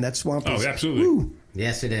there, man. That swamp is. Oh, absolutely. Woo.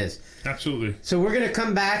 Yes, it is. Absolutely. So we're going to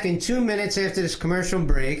come back in 2 minutes after this commercial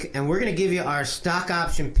break, and we're going to give you our stock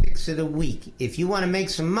option picks of the week. If you want to make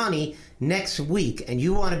some money next week and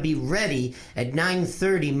you want to be ready at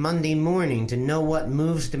 9:30 Monday morning to know what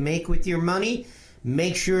moves to make with your money,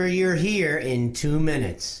 make sure you're here in 2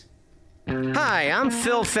 minutes. Hi, I'm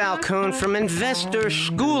Phil Falcone from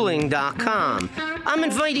InvestorSchooling.com. I'm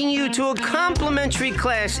inviting you to a complimentary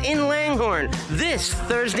class in Langhorne this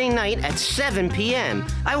Thursday night at 7 p.m.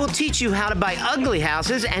 I will teach you how to buy ugly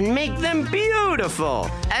houses and make them beautiful.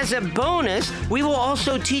 As a bonus, we will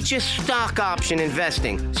also teach you stock option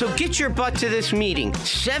investing. So get your butt to this meeting,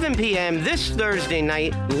 7 p.m. this Thursday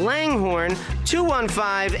night, Langhorne,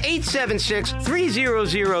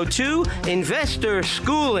 215-876-3002,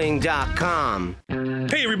 InvestorSchooling.com.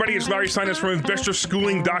 Hey everybody, it's Larry Sinus from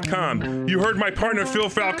InvestorSchooling.com. You heard my partner Phil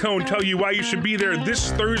Falcone tell you why you should be there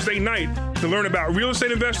this Thursday night to learn about real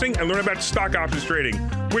estate investing and learn about stock options trading.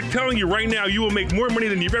 We're telling you right now you will make more money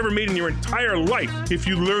than you've ever made in your entire life if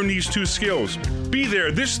you learn these two skills. Be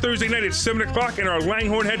there this Thursday night at 7 o'clock in our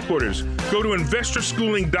Langhorne headquarters. Go to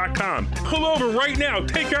InvestorSchooling.com. Pull over right now.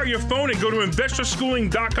 Take out your phone and go to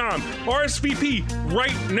InvestorSchooling.com. RSVP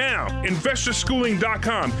right now.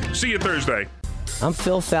 InvestorSchooling.com. See you Thursday. I'm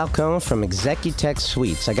Phil Falcone from Executech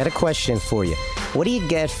Suites. I got a question for you. What do you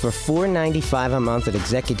get for $495 a month at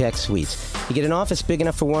Executech Suites? You get an office big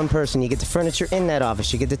enough for one person. You get the furniture in that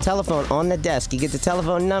office. You get the telephone on the desk. You get the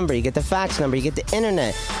telephone number. You get the fax number. You get the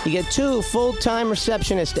internet. You get 2 full-time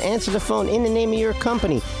receptionists to answer the phone in the name of your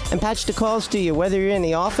company and patch the calls to you, whether you're in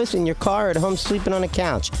the office, in your car, or at home sleeping on a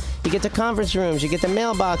couch. You get the conference rooms. You get the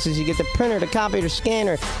mailboxes. You get the printer, the copier, the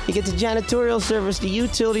scanner. You get the janitorial service, the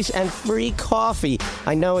utilities, and free coffee.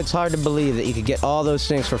 I know it's hard to believe that you could get all those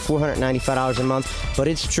things for $495 a month, but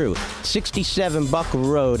it's true. 67 Buck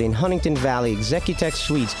Road in Huntington Valley, Executech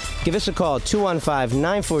Suites. Give us a call at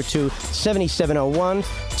 215-942-7701,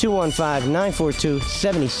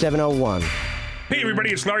 215-942-7701. Hey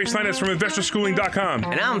everybody, it's Larry Sinus from InvestorSchooling.com.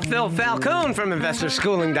 And I'm Phil Falcone from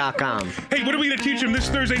InvestorSchooling.com. Hey, what are we going to teach them this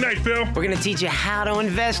Thursday night, Phil? We're going to teach you how to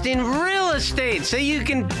invest in real estate so you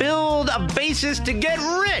can build a basis to get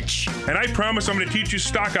rich. And I promise I'm going to teach you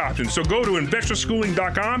stock options. So go to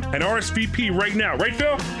InvestorSchooling.com and RSVP right now. Right,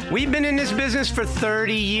 Phil? We've been in this business for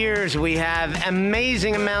 30 years. We have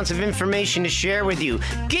amazing amounts of information to share with you.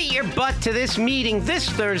 Get your butt to this meeting this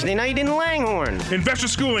Thursday night in Langhorne.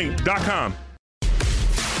 InvestorSchooling.com.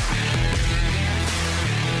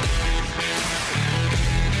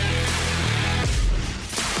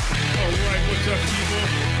 What's up, people?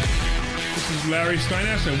 This is Larry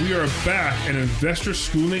Steinhaus, and we are back at Investor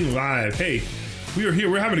Schooling Live. Hey, we are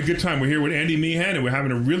here. We're having a good time. We're here with Andy Meehan, and we're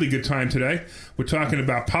having a really good time today. We're talking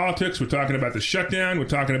about politics. We're talking about the shutdown. We're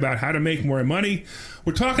talking about how to make more money.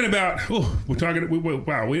 We're talking about,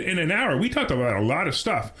 in an hour, we talked about a lot of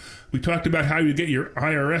stuff. We talked about how you get your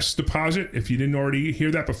IRS deposit. If you didn't already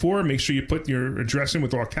hear that before, make sure you put your address in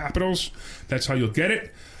with all capitals. That's how you'll get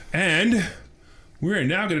it. And we're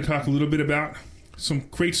now going to talk a little bit about some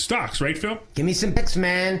great stocks, right, Phil? Give me some picks,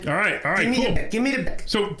 man. All right, cool. Give me the pick.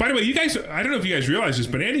 So, by the way, you guys, I don't know if you guys realize this,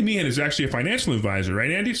 but Andy Meehan is actually a financial advisor,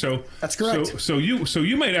 right, Andy? So that's correct. So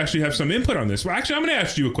you might actually have some input on this. Well, actually, I'm going to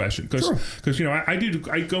ask you a question because you know I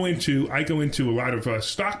go into a lot of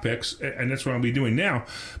stock picks, and that's what I'll be doing now.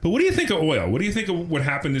 But what do you think of oil? What do you think of what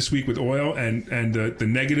happened this week with oil and the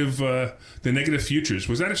negative futures?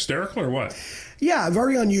 Was that hysterical or what? Yeah,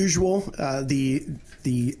 very unusual.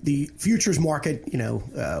 The futures market,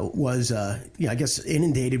 was I guess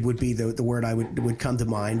inundated would be the word I would come to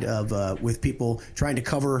mind of with people trying to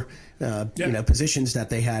cover positions that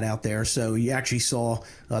they had out there. So you actually saw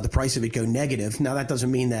the price of it go negative. Now that doesn't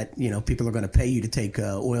mean that people are going to pay you to take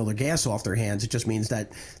oil or gas off their hands. It just means that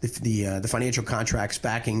the financial contracts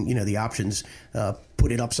backing the options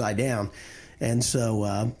put it upside down. And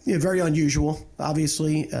so, very unusual.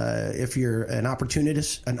 Obviously, if you're an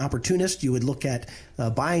opportunist, you would look at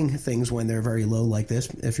buying things when they're very low like this.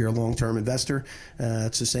 If you're a long-term investor,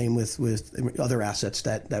 it's the same with other assets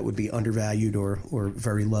that would be undervalued or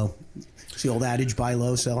very low. It's the old adage: buy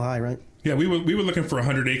low, sell high, right? Yeah, we were looking for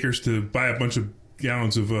 100 acres to buy a bunch of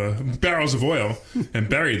gallons of barrels of oil and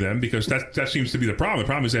bury them because that seems to be the problem. The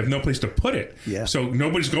problem is they have no place to put it. Yeah. So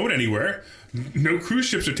nobody's going anywhere. No cruise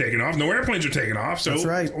ships are taking off. No airplanes are taking off. So that's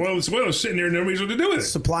right. Oil is sitting there and nobody knows what to do with it.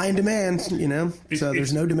 Supply and demand, So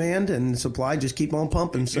there's no demand and supply just keep on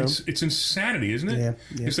pumping. So it's insanity, isn't it? Yeah.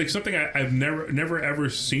 It's like something I've never ever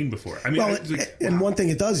seen before. I mean, one thing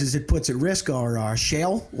it does is it puts at risk our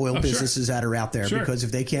shale oil businesses that are out there because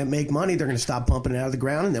if they can't make money, they're going to stop pumping it out of the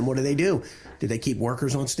ground, and then what do? Did they keep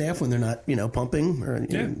workers on staff when they're not,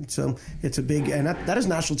 pumping? So it's a big, and that has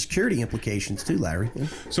national security implications too, Larry. Yeah.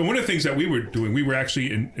 So one of the things that we were doing, we were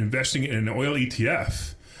actually investing in an oil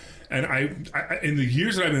ETF. And I in the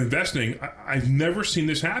years that I've been investing, I've never seen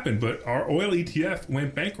this happen, but our oil ETF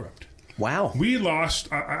went bankrupt. Wow. We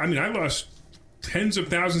lost, I lost tens of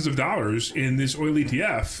thousands of dollars in this oil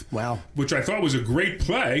ETF. Wow. Which I thought was a great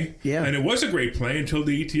play. Yeah. And it was a great play until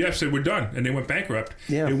the ETF said we're done, and they went bankrupt.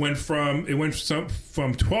 Yeah. It went from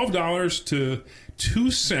 $12 to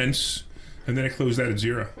 2 cents, and then it closed out at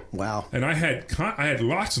zero. Wow. And I had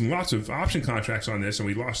lots and lots of option contracts on this, and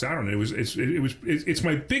we lost out on it. It's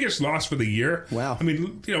my biggest loss for the year. Wow. I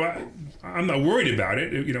mean, I'm not worried about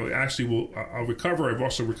it. Actually, I'll recover. I've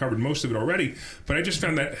also recovered most of it already. But I just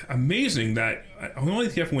found that amazing that oil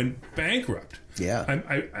ETF went bankrupt. Yeah.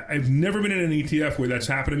 I've never been in an ETF where that's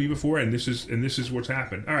happened to me before, and this is what's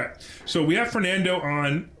happened. All right. So we have Fernando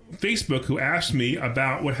on Facebook who asked me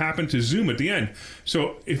about what happened to Zoom at the end.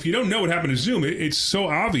 So if you don't know what happened to Zoom, it's so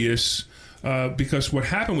obvious because what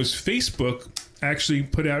happened was Facebook actually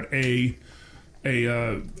put out a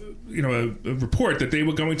report that they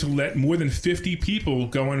were going to let more than 50 people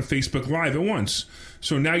go on Facebook Live at once.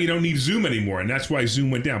 So now you don't need Zoom anymore, and that's why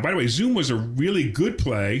Zoom went down. By the way, Zoom was a really good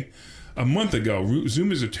play a month ago.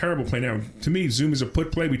 Zoom is a terrible play now. To me, Zoom is a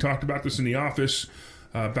put play. We talked about this in the office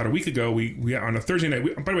about a week ago. We on a Thursday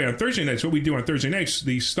night. By the way, on Thursday nights, what we do on Thursday nights,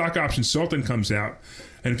 the Stock Option Sultan comes out.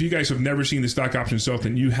 And if you guys have never seen the Stock Option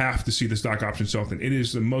Sultan, you have to see the Stock Option Sultan. It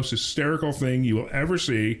is the most hysterical thing you will ever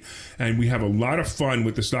see. And we have a lot of fun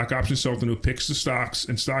with the Stock Option Sultan who picks the stocks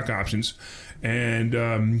and stock options.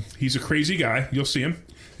 And he's a crazy guy. You'll see him.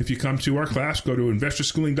 If you come to our class, go to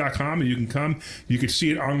investorschooling.com and you can come. You can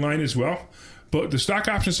see it online as well. But the Stock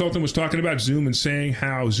Option Sultan was talking about Zoom and saying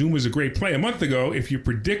how Zoom was a great play a month ago if you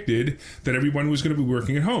predicted that everyone was going to be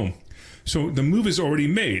working at home. So the move is already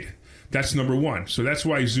made. That's number one. So that's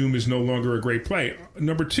why Zoom is no longer a great play.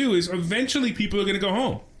 Number two is eventually people are going to go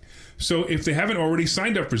home. So if they haven't already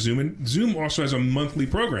signed up for Zoom, and Zoom also has a monthly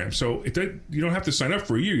program. So you don't have to sign up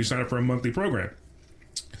for a year. You sign up for a monthly program.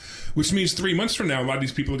 Which means 3 months from now, a lot of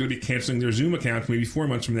these people are going to be canceling their Zoom accounts, maybe 4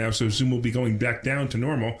 months from now, so Zoom will be going back down to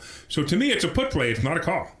normal. So to me, it's a put play. It's not a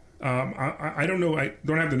call. I don't know. I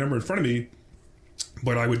don't have the number in front of me,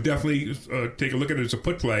 but I would definitely take a look at it as a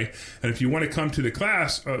put play. And if you want to come to the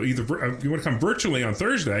class, if you want to come virtually on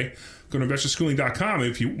Thursday, go to investorschooling.com.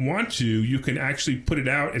 If you want to, you can actually put it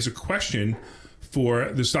out as a question for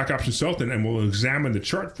the Stock Option Sultan, and we'll examine the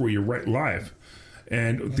chart for you right live.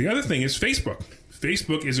 And the other thing is Facebook.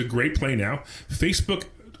 Facebook is a great play now. Facebook,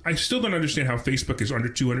 I still don't understand how Facebook is under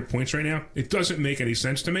 200 points right now. It doesn't make any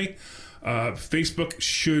sense to me. Facebook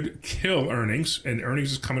should kill earnings, and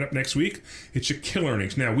earnings is coming up next week. It should kill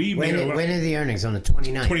earnings. Now, when are the earnings? On the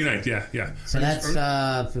 29th? 29th, yeah. So that's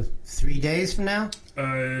 3 days from now?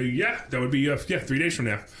 Yeah, that would be 3 days from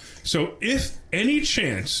now. So if any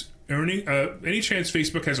chance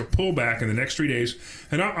Facebook has a pullback in the next 3 days,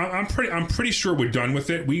 and I'm pretty sure we're done with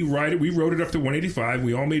it. We wrote it up to 185.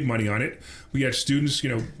 We all made money on it. We had students,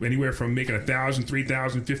 anywhere from making 1,000,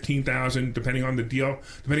 3,000, 15,000, depending on the deal,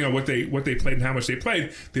 depending on what they played and how much they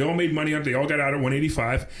played. They all made money on it. They all got out at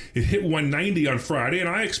 185. It hit 190 on Friday, and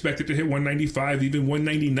I expect it to hit 195, even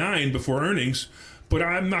 199 before earnings. But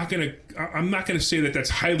I'm not gonna say that that's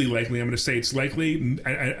highly likely. I'm gonna say it's likely,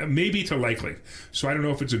 maybe to likely. So I don't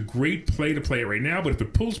know if it's a great play to play it right now. But if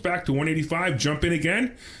it pulls back to 185, jump in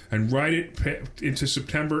again and ride it into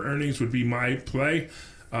September. Earnings would be my play.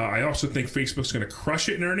 I also think Facebook's going to crush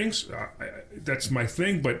it in earnings. That's my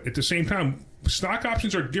thing. But at the same time, stock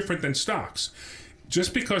options are different than stocks.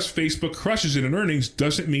 Just because Facebook crushes it in earnings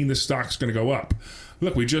doesn't mean the stock's going to go up.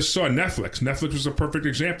 Look, we just saw Netflix. Netflix was a perfect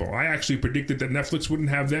example. I actually predicted that Netflix wouldn't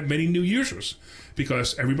have that many new users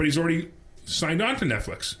because everybody's already signed on to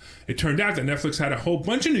Netflix. It turned out that Netflix had a whole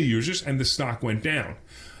bunch of new users and the stock went down.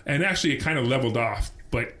 And actually, it kind of leveled off.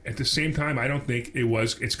 But at the same time, I don't think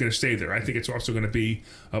it's going to stay there. I think it's also going to be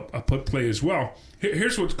a put play as well.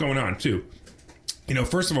 Here's what's going on, too.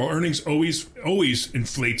 First of all, earnings always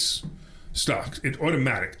inflates stocks. It's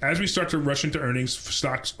automatic. As we start to rush into earnings,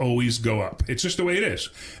 stocks always go up. It's just the way it is.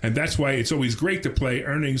 And that's why it's always great to play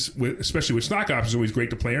earnings, especially with stock options, it's always great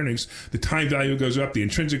to play earnings. The time value goes up. The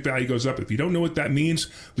intrinsic value goes up. If you don't know what that means,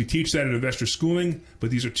 we teach that in investor schooling.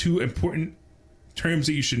 But these are two important terms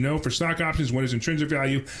that you should know for stock options. One is intrinsic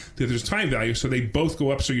value, the other is time value. So they both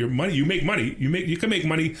go up. So you make money. You can make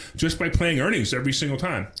money just by playing earnings every single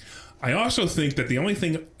time. I also think that the only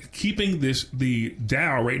thing keeping the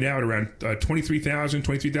Dow right now at around 23,000,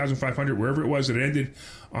 23,500, wherever it was that it ended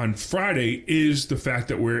on Friday, is the fact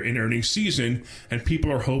that we're in earnings season and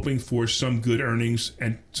people are hoping for some good earnings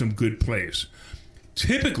and some good plays.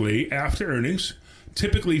 Typically, after earnings,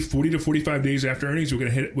 40 to 45 days after earnings, we're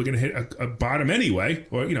going to hit a bottom anyway,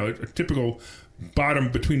 or a typical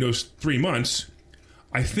bottom between those 3 months.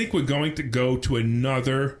 I think we're going to go to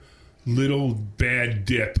another little bad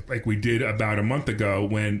dip like we did about a month ago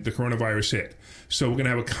when the coronavirus hit. So we're going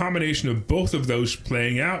to have a combination of both of those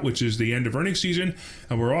playing out, which is the end of earnings season,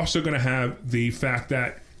 and we're also going to have the fact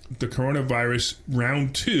that the coronavirus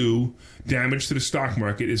round 2 damage to the stock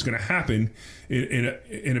market is going to happen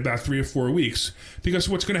in about 3 or 4 weeks. Because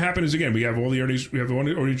what's going to happen is, again, we have all the earnings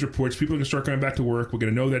reports. People are going to start coming back to work. We're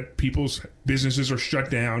going to know that people's businesses are shut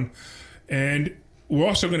down, and we're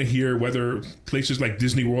also going to hear whether places like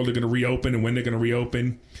Disney World are going to reopen and when they're going to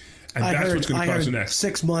reopen. And that's what's going to cause the next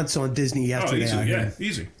 6 months on Disney yesterday.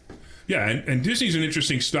 Easy. Yeah, and Disney's an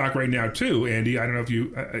interesting stock right now too, Andy. I don't know if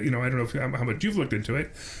you, I don't know how much you've looked into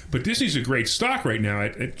it, but Disney's a great stock right now.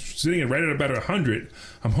 It's sitting right at about 100.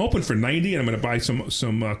 I'm hoping for 90, and I'm going to buy some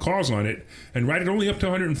calls on it and ride it only up to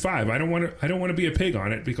 105. I don't want to be a pig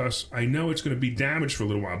on it because I know it's going to be damaged for a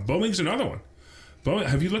little while. Boeing's another one. Boeing,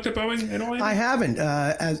 have you looked at Boeing at all? I haven't.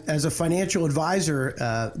 As a financial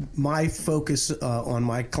advisor, my focus on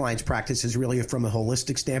my clients' practice is really from a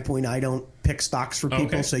holistic standpoint. I don't pick stocks for people,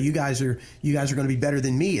 okay. So you guys are going to be better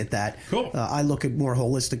than me at that. Cool. I look at more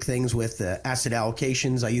holistic things with asset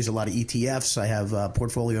allocations. I use a lot of ETFs. I have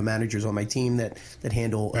portfolio managers on my team that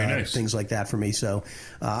handle nice. things like that for me. So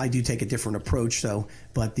I do take a different approach.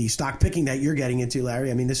 But the stock picking that you're getting into,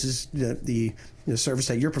 Larry, I mean, this is the service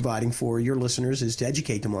that you're providing for your listeners is to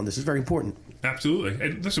educate them on this. Is very important. Absolutely.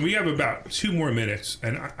 And listen, we have about 2 more minutes,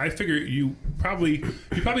 and I figure you probably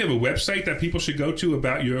have a website that people should go to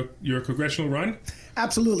about your congressional run.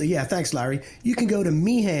 Absolutely. Yeah. Thanks, Larry. You can go to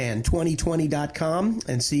Meehan2020.com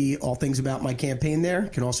and see all things about my campaign there. You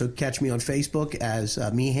can also catch me on Facebook as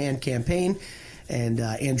Meehan Campaign. And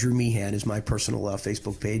Andrew Meehan is my personal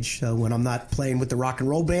Facebook page. So when I'm not playing with the rock and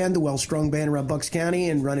roll band, the well-strung band around Bucks County,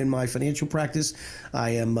 and running my financial practice, I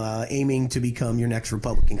am aiming to become your next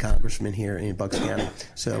Republican congressman here in Bucks County.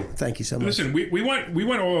 So thank you so much. Listen, we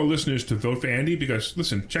want all our listeners to vote for Andy because,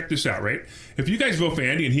 listen, check this out, right? If you guys vote for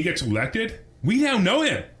Andy and he gets elected, we now know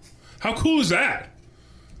him. How cool is that?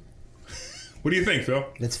 What do you think, Phil?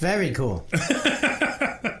 It's very cool.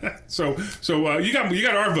 So you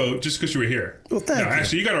got our vote just because you were here. Well, thank you.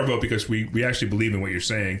 Actually, you got our vote because we actually believe in what you're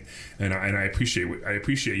saying, and I appreciate you, and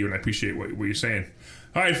I appreciate what you're saying.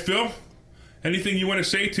 All right, Phil, anything you want to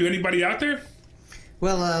say to anybody out there?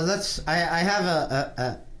 Well, I have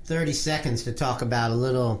a 30 seconds to talk about a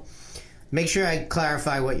little. Make sure I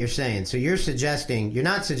clarify what you're saying. So you're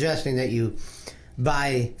not suggesting that you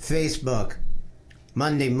buy Facebook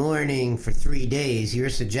Monday morning for 3 days. You're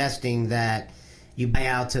suggesting that you buy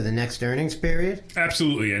out to the next earnings period?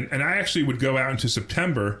 Absolutely, and I actually would go out into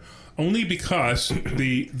September only because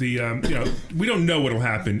we don't know what'll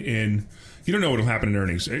happen in. You don't know what'll happen in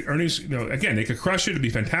earnings. Earnings, again, they could crush it. It'd be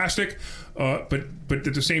fantastic, but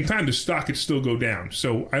at the same time, the stock could still go down.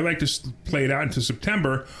 So I like to play it out into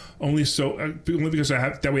September only because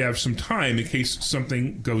we have some time in case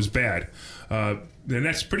something goes bad. Then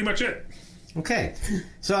that's pretty much it. Okay,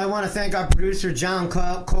 so I want to thank our producer, John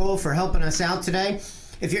Cole, for helping us out today.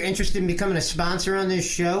 If you're interested in becoming a sponsor on this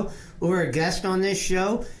show or a guest on this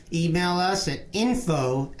show, email us at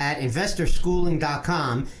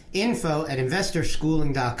info@investorschooling.com,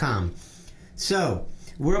 info@investorschooling.com. So,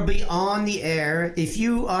 we'll be on the air. If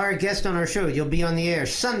you are a guest on our show, you'll be on the air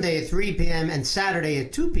Sunday at 3 p.m. and Saturday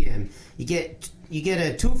at 2 p.m. You get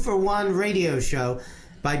a 2-for-1 radio show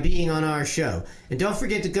by being on our show. And don't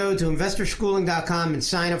forget to go to investorschooling.com and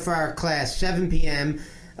sign up for our class, 7 p.m.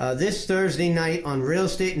 This Thursday night on real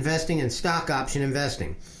estate investing and stock option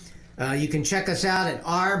investing. You can check us out at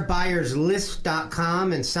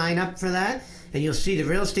ourbuyerslist.com and sign up for that. And you'll see the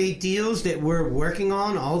real estate deals that we're working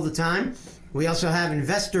on all the time. We also have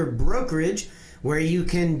investor brokerage, where you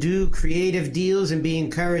can do creative deals and be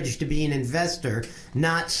encouraged to be an investor,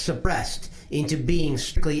 not suppressed into being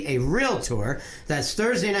strictly a realtor. That's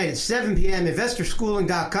Thursday night at 7 p.m.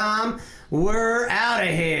 investorschooling.com. We're out of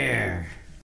here.